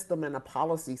the system and the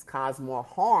policies cause more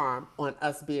harm on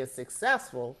us being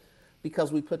successful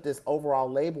because we put this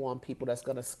overall label on people that's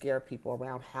going to scare people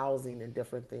around housing and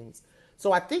different things.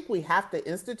 So I think we have to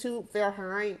institute fair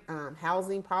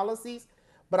housing policies,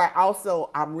 but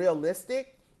I'm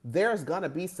realistic. There's going to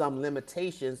be some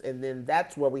limitations, and then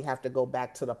that's where we have to go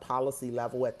back to the policy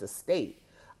level at the state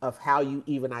of how you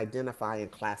even identify and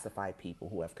classify people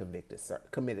who have committed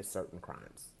certain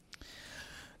crimes.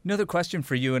 Another question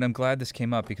for you, and I'm glad this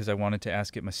came up because I wanted to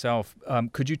ask it myself.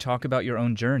 Could you talk about your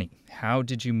own journey? How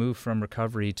did you move from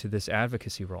recovery to this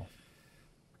advocacy role?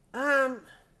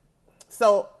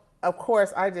 So, of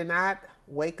course, I did not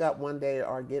wake up one day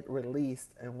or get released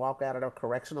and walk out of a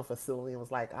correctional facility and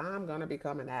was like, I'm going to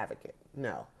become an advocate.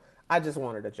 No, I just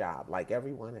wanted a job like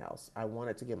everyone else. I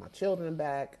wanted to get my children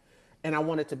back, and I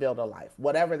wanted to build a life,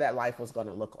 whatever that life was going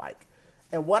to look like.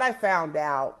 And what I found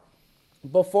out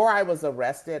before I was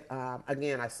arrested,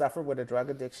 again, I suffered with a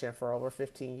drug addiction for over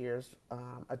 15 years,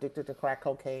 addicted to crack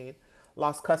cocaine,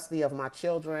 lost custody of my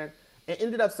children, and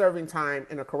ended up serving time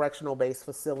in a correctional-based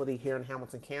facility here in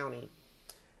Hamilton County.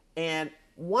 And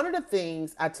one of the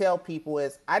things I tell people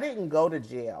is I didn't go to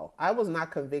jail. I was not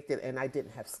convicted, and I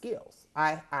didn't have skills.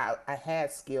 I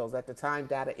had skills. At the time,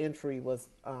 data entry was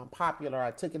popular. I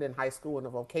took it in high school in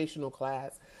a vocational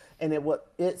class. And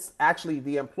it's actually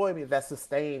the employment that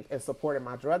sustained and supported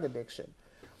my drug addiction.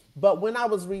 But when I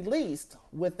was released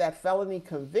with that felony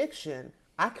conviction,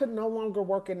 I could no longer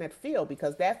work in that field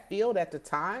because that field at the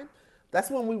time, that's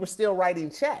when we were still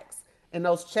writing checks. And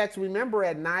those checks, remember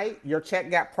at night, your check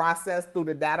got processed through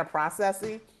the data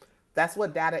processing. That's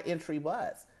what data entry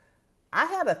was. I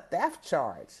had a theft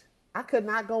charge. I could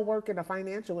not go work in a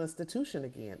financial institution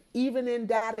again, even in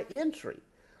data entry.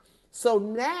 So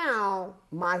now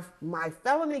my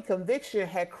felony conviction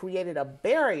had created a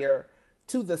barrier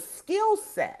to the skill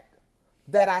set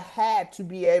that I had to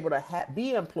be able to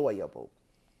be employable.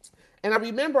 And I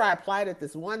remember I applied at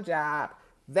this one job.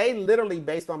 They literally,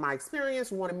 based on my experience,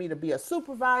 wanted me to be a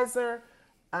supervisor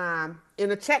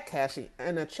in a check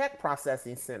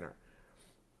processing center.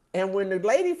 And when the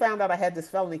lady found out I had this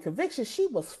felony conviction, she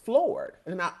was floored.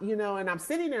 And I'm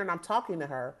sitting there and I'm talking to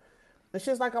her. And she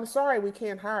was like, I'm sorry, we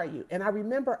can't hire you. And I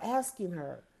remember asking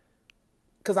her,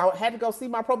 because I had to go see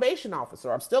my probation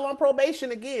officer. I'm still on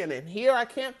probation again. And here I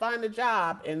can't find a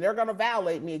job. And they're going to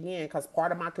violate me again because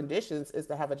part of my conditions is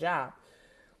to have a job.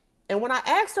 And when I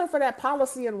asked her for that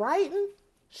policy in writing,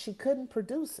 she couldn't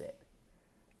produce it.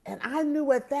 And I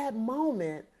knew at that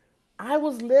moment, I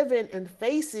was living and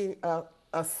facing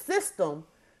a system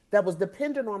that was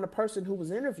dependent on the person who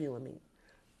was interviewing me.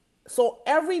 So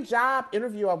every job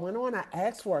interview I went on, I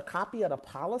asked for a copy of the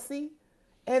policy,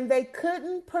 and they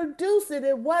couldn't produce it.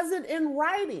 It wasn't in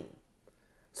writing.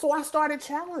 So I started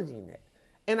challenging it.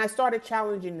 And I started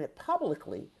challenging it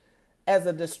publicly as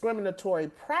a discriminatory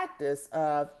practice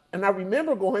and I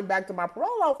remember going back to my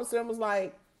parole officer and was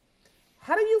like,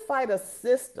 how do you fight a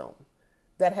system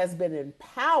that has been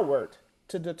empowered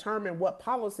to determine what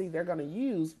policy they're going to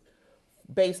use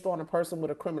based on a person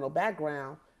with a criminal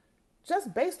background,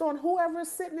 just based on whoever is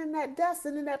sitting in that desk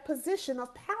and in that position of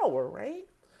power, right?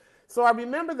 So I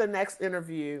remember the next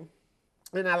interview,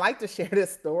 and I like to share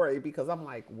this story because I'm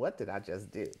like, what did I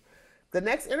just do? The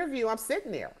next interview, I'm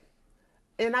sitting there.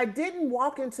 And I didn't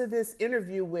walk into this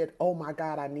interview with, oh my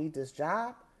God, I need this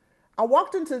job. I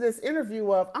walked into this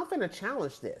interview of, I'm going to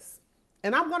challenge this.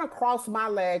 And I'm going to cross my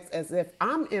legs as if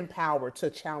I'm empowered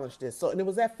to challenge this. So, and it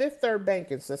was at Fifth Third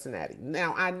Bank in Cincinnati.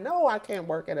 Now, I know I can't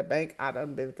work at a bank.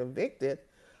 I've been convicted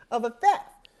of a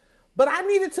theft. But I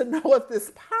needed to know if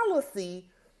this policy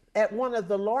at one of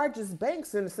the largest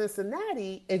banks in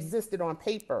Cincinnati existed on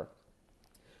paper.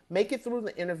 Make it through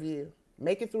the interview.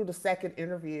 Make it through the second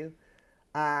interview.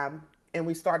 And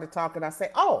we started talking. I say,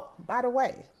 oh, by the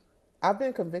way, I've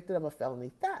been convicted of a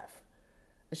felony theft.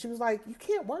 And she was like, you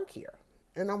can't work here.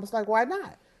 And I was like, why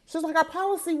not? She was like, our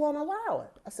policy won't allow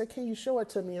it. I said, can you show it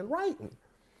to me in writing?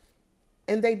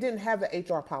 And they didn't have the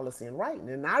HR policy in writing.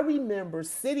 And I remember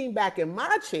sitting back in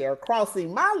my chair,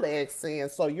 crossing my legs, saying,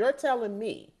 so you're telling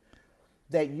me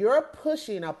that you're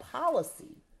pushing a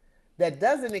policy that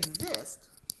doesn't exist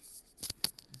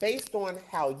based on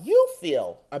how you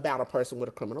feel about a person with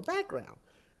a criminal background?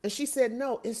 And she said,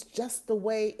 no, it's just the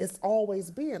way it's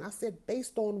always been. I said,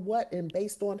 based on what and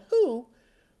based on who?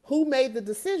 Who made the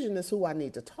decision is who I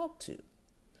need to talk to.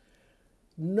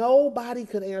 Nobody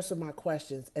could answer my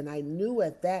questions. And I knew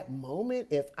at that moment,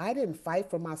 if I didn't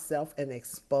fight for myself and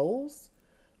expose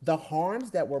the harms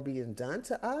that were being done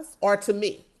to us or to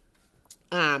me,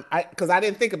 because I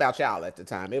didn't think about y'all at the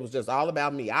time. It was just all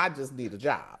about me. I just need a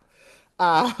job.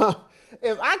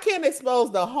 If I can't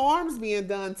expose the harms being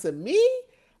done to me,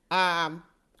 I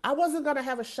wasn't going to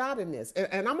have a shot in this.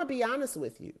 And I'm going to be honest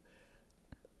with you.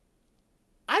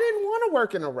 I didn't want to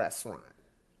work in a restaurant.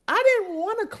 I didn't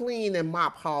want to clean and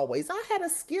mop hallways. I had a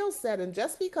skill set. And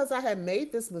just because I had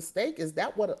made this mistake, is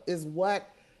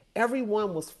what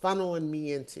everyone was funneling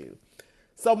me into.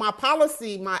 So my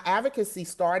policy, my advocacy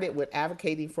started with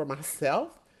advocating for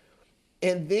myself.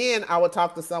 And then I would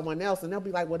talk to someone else and they'll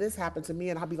be like, well, this happened to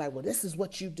me. And I'll be like, well, this is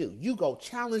what you do. You go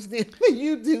challenge them.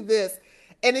 You do this.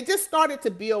 And it just started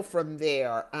to build from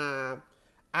there.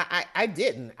 I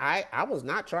didn't. I was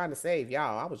not trying to save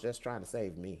y'all. I was just trying to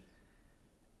save me.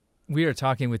 We are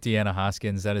talking with DeAnna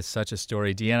Hoskins. That is such a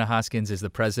story. DeAnna Hoskins is the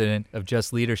president of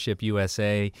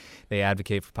JustLeadershipUSA. They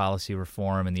advocate for policy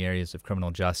reform in the areas of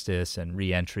criminal justice and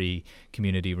reentry,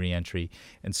 community reentry,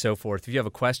 and so forth. If you have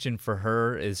a question for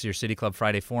her, is your City Club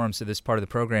Friday Forum. So this part of the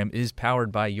program is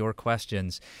powered by your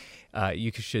questions.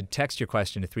 You should text your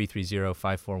question to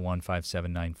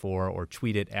 330-541-5794 or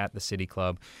tweet it at the City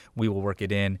Club. We will work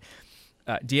it in.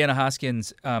 DeAnna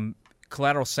Hoskins,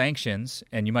 collateral sanctions,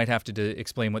 and you might have to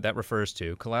explain what that refers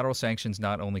to. Collateral sanctions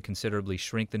not only considerably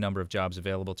shrink the number of jobs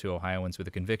available to Ohioans with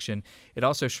a conviction, it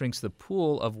also shrinks the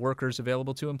pool of workers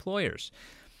available to employers.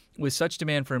 With such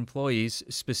demand for employees,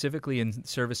 specifically in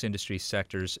service industry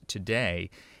sectors today,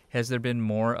 has there been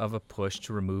more of a push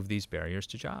to remove these barriers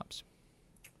to jobs?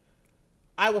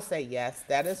 I will say yes.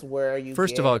 That is where you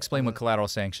First of all, explain what collateral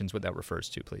sanctions, what that refers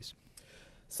to, please.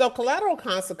 So collateral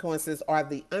consequences are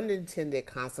the unintended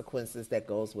consequences that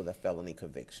goes with a felony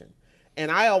conviction. And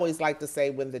I always like to say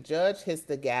when the judge hits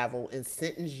the gavel and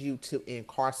sentences you to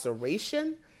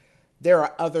incarceration, there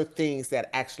are other things that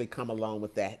actually come along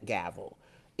with that gavel.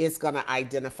 It's going to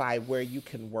identify where you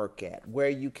can work at, where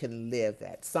you can live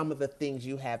at, some of the things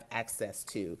you have access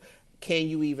to. Can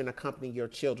you even accompany your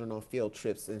children on field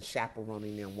trips and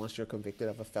chaperoning them once you're convicted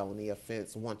of a felony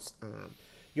offense, once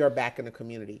you're back in the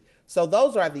community? So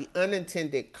those are the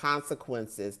unintended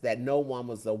consequences that no one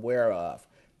was aware of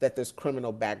that this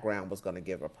criminal background was going to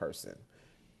give a person.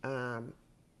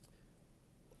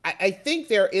 I think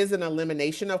there is an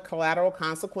elimination of collateral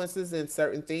consequences in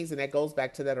certain things, and that goes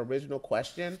back to that original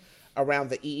question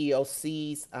around the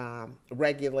EEOC's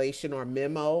regulation or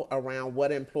memo around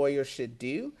what employers should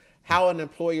do, how an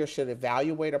employer should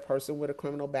evaluate a person with a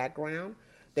criminal background.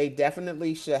 They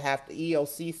definitely should have, the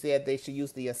EEOC said they should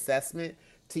use the assessment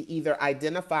to either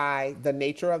identify the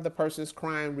nature of the person's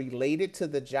crime related to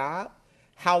the job,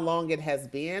 how long it has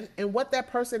been, and what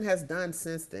that person has done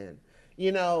since then.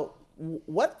 You know,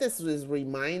 what this is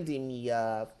reminding me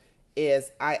of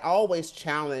is I always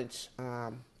challenge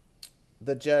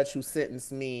the judge who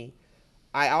sentenced me.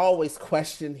 I always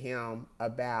question him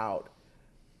about,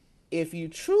 if you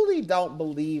truly don't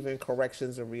believe in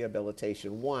corrections and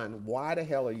rehabilitation, one, why the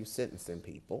hell are you sentencing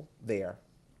people there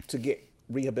to get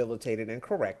rehabilitated and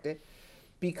corrected?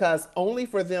 Because only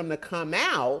for them to come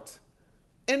out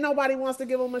and nobody wants to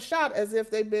give them a shot as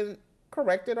if they've been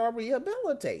corrected or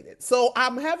rehabilitated. So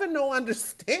I'm having no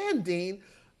understanding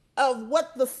of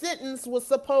what the sentence was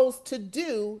supposed to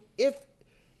do if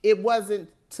it wasn't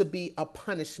to be a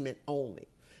punishment only.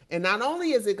 And not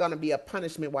only is it going to be a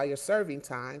punishment while you're serving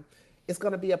time, it's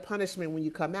going to be a punishment when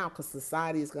you come out because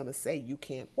society is going to say you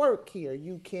can't work here,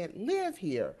 you can't live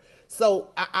here. So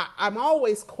I'm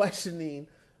always questioning,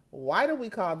 why do we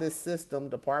call this system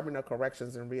Department of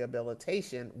Corrections and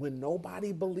Rehabilitation when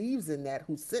nobody believes in that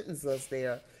who sentenced us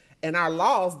there? And our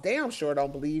laws damn sure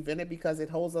don't believe in it because it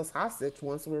holds us hostage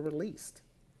once we're released.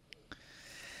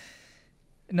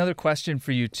 Another question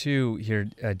for you, too, here,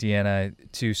 DeAnna,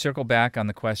 to circle back on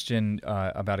the question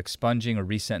about expunging or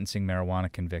resentencing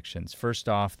marijuana convictions. First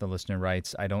off, the listener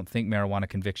writes, I don't think marijuana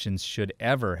convictions should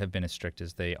ever have been as strict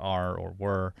as they are or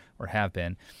were or have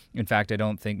been. In fact, I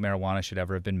don't think marijuana should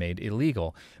ever have been made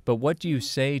illegal. But what do you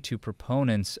say to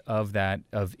proponents of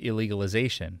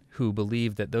illegalization who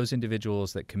believe that those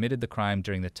individuals that committed the crime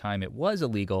during the time it was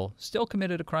illegal still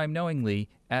committed a crime knowingly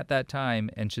at that time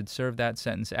and should serve that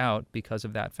sentence out because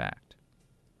of that fact?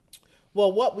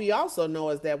 Well, what we also know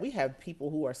is that we have people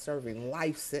who are serving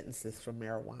life sentences for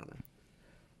marijuana.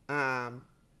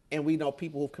 And we know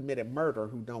people who committed murder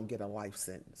who don't get a life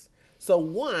sentence. So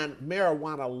one,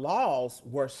 marijuana laws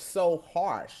were so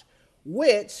harsh,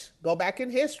 which, go back in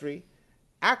history,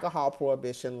 alcohol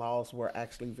prohibition laws were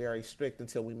actually very strict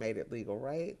until we made it legal,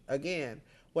 right? Again,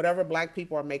 whatever black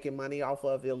people are making money off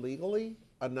of illegally,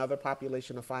 another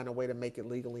population will find a way to make it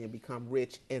legally and become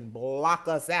rich and block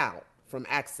us out from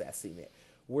accessing it.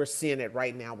 We're seeing it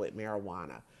right now with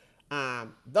marijuana.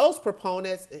 Those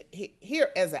proponents, here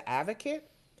as an advocate,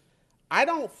 I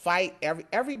don't fight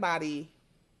everybody.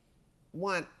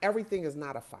 One, everything is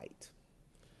not a fight.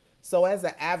 So as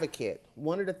an advocate,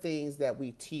 one of the things that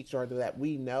we teach or that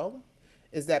we know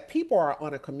is that people are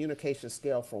on a communication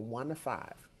scale from 1 to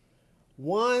 5.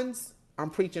 Ones,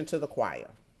 I'm preaching to the choir.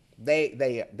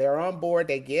 They're on board,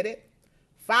 they get it.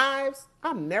 5s,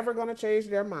 I'm never going to change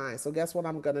their mind. So guess what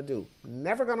I'm going to do?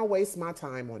 Never going to waste my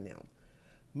time on them.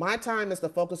 My time is to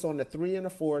focus on the 3 and the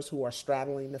 4s who are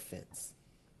straddling the fence.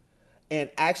 And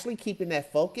actually keeping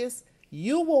that focus,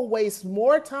 you will waste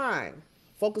more time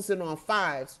focusing on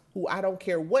 5s who, I don't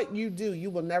care what you do, you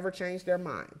will never change their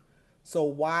mind. So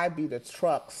why be the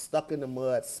truck stuck in the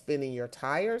mud spinning your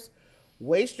tires?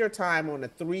 Waste your time on the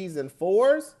 3s and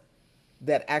 4s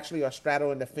that actually are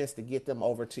straddling the fence to get them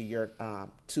over to your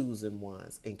 2s and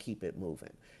 1s and keep it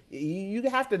moving. You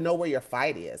have to know where your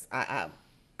fight is.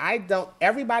 I don't,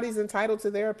 everybody's entitled to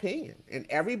their opinion, and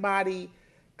everybody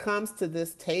comes to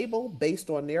this table based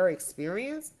on their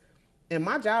experience. And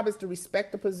my job is to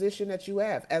respect the position that you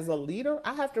have. As a leader,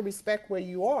 I have to respect where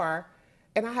you are,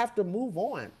 and I have to move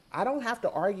on. I don't have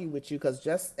to argue with you because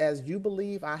just as you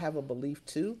believe, I have a belief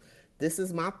too. This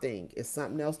is my thing. It's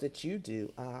something else that you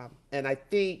do. And I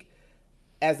think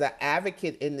as an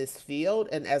advocate in this field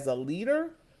and as a leader,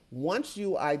 once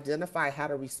you identify how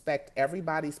to respect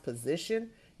everybody's position,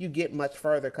 you get much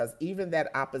further because even that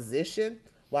opposition,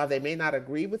 while they may not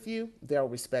agree with you, they'll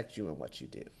respect you in what you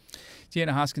do.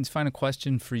 DeAnna Hoskins, final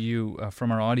question for you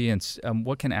from our audience.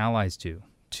 What can allies do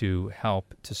to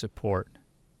help, to support?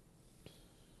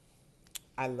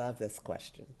 I love this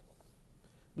question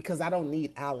because I don't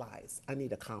need allies. I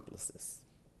need accomplices.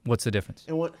 What's the difference?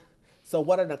 So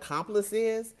what an accomplice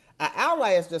is, an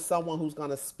ally is just someone who's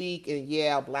going to speak and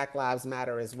yell Black Lives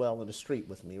Matter as well in the street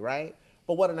with me, right?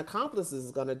 But what an accomplice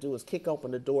is going to do is kick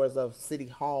open the doors of City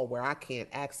Hall where I can't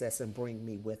access and bring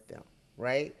me with them,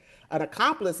 right? An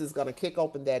accomplice is going to kick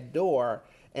open that door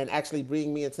and actually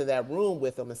bring me into that room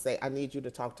with them and say, I need you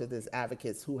to talk to these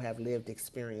advocates who have lived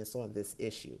experience on this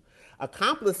issue.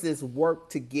 Accomplices work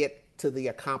to get to the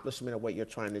accomplishment of what you're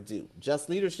trying to do. Just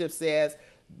Leadership says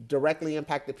directly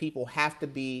impacted people have to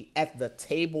be at the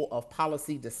table of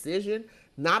policy decision,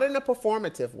 not in a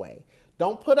performative way.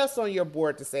 Don't put us on your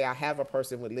board to say, I have a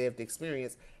person with lived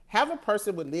experience. Have a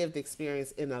person with lived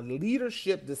experience in a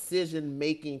leadership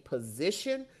decision-making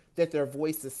position that their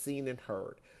voice is seen and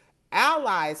heard.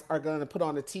 Allies are going to put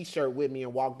on a t-shirt with me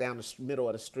and walk down the middle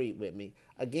of the street with me.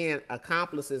 Again,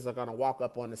 accomplices are going to walk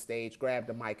up on the stage, grab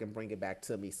the mic, and bring it back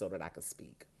to me so that I can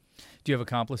speak. Do you have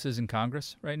accomplices in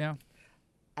Congress right now?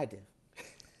 I do.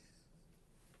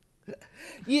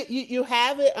 You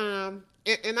have it.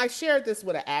 And I shared this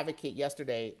with an advocate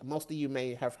yesterday. Most of you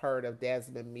may have heard of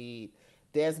Desmond Meade.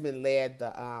 Desmond led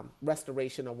the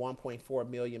restoration of 1.4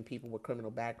 million people with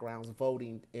criminal backgrounds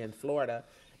voting in Florida.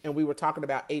 And we were talking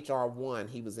about H.R. 1.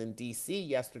 He was in D.C.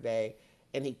 yesterday,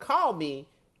 and he called me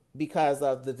because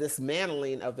of the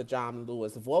dismantling of the John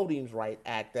Lewis Voting Rights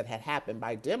Act that had happened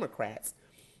by Democrats.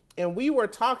 And we were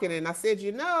talking, and I said,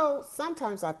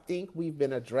 sometimes I think we've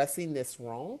been addressing this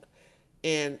wrong.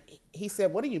 And he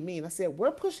said, what do you mean? I said,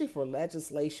 we're pushing for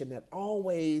legislation that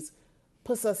always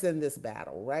puts us in this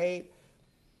battle, right?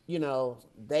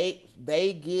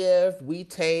 they give, we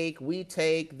take,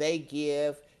 they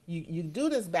give. You do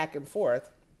this back and forth.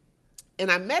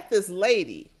 And I met this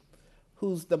lady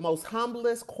who's the most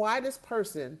humblest, quietest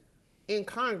person in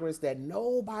Congress that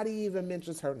nobody even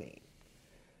mentions her name.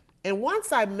 And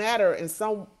once I met her and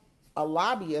a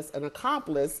lobbyist, an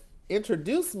accomplice,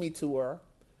 introduced me to her,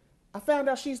 I found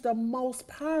out she's the most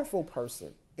powerful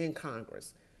person in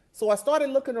Congress. So I started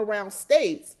looking around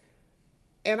states,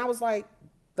 and I was like,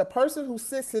 the person who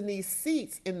sits in these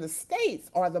seats in the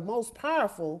states are the most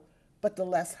powerful, but the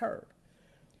less heard.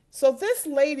 So this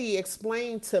lady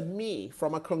explained to me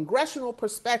from a congressional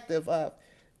perspective of,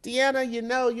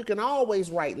 DeAnna, you can always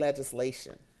write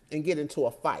legislation and get into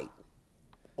a fight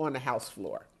on the House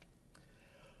floor.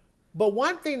 But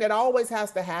one thing that always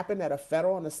has to happen at a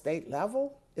federal and a state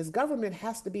level is government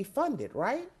has to be funded,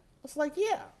 right? It's like,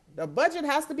 yeah, the budget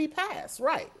has to be passed,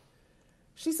 right?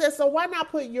 She said, so why not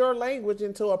put your language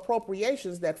into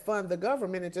appropriations that fund the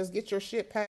government and just get your shit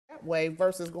passed that way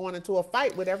versus going into a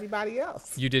fight with everybody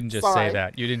else? You didn't just say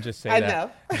that. You didn't just say that.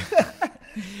 I know.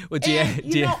 Well,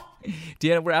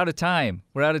 DeAnna, we're out of time.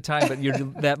 But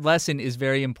that lesson is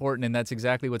very important, and that's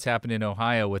exactly what's happened in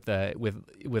Ohio with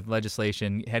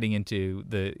legislation getting into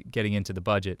the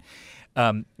budget.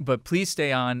 But please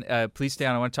stay on. I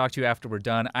want to talk to you after we're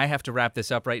done. I have to wrap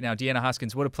this up right now. DeAnna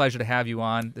Hoskins, what a pleasure to have you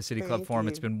on the City Club Forum.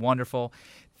 It's been wonderful.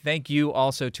 Thank you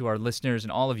also to our listeners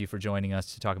and all of you for joining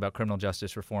us to talk about criminal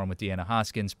justice reform with DeAnna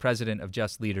Hoskins, president of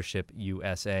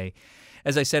JustLeadershipUSA.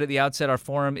 As I said at the outset, our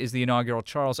forum is the inaugural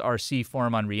Charles R.C.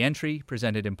 Forum on Reentry,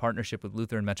 presented in partnership with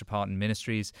Lutheran Metropolitan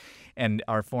Ministries. And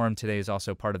our forum today is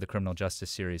also part of the criminal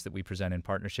justice series that we present in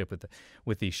partnership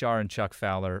with the Shar and Chuck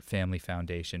Fowler Family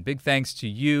Foundation. Big thanks to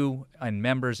you and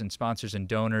members and sponsors and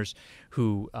donors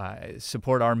who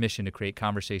support our mission to create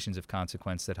conversations of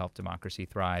consequence that help democracy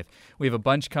thrive. We have a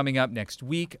bunch coming up next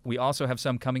week. We also have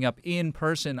some coming up in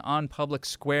person on Public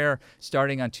Square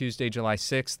starting on Tuesday, July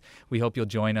 6th. We hope you'll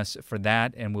join us for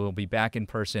that, and we'll be back in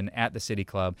person at the City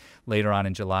Club later on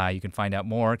in July. You can find out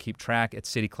more, keep track at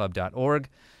cityclub.org.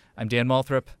 I'm Dan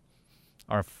Moulthrop.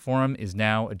 Our forum is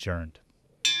now adjourned.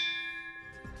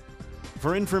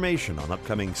 For information on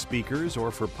upcoming speakers or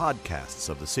for podcasts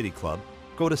of the City Club,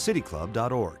 go to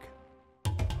cityclub.org.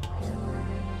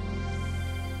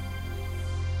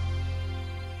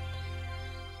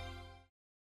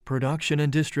 Production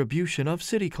and distribution of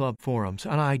City Club forums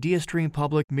on IdeaStream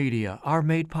Public Media are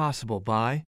made possible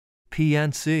by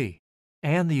PNC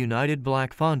and the United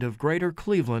Black Fund of Greater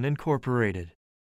Cleveland, Incorporated.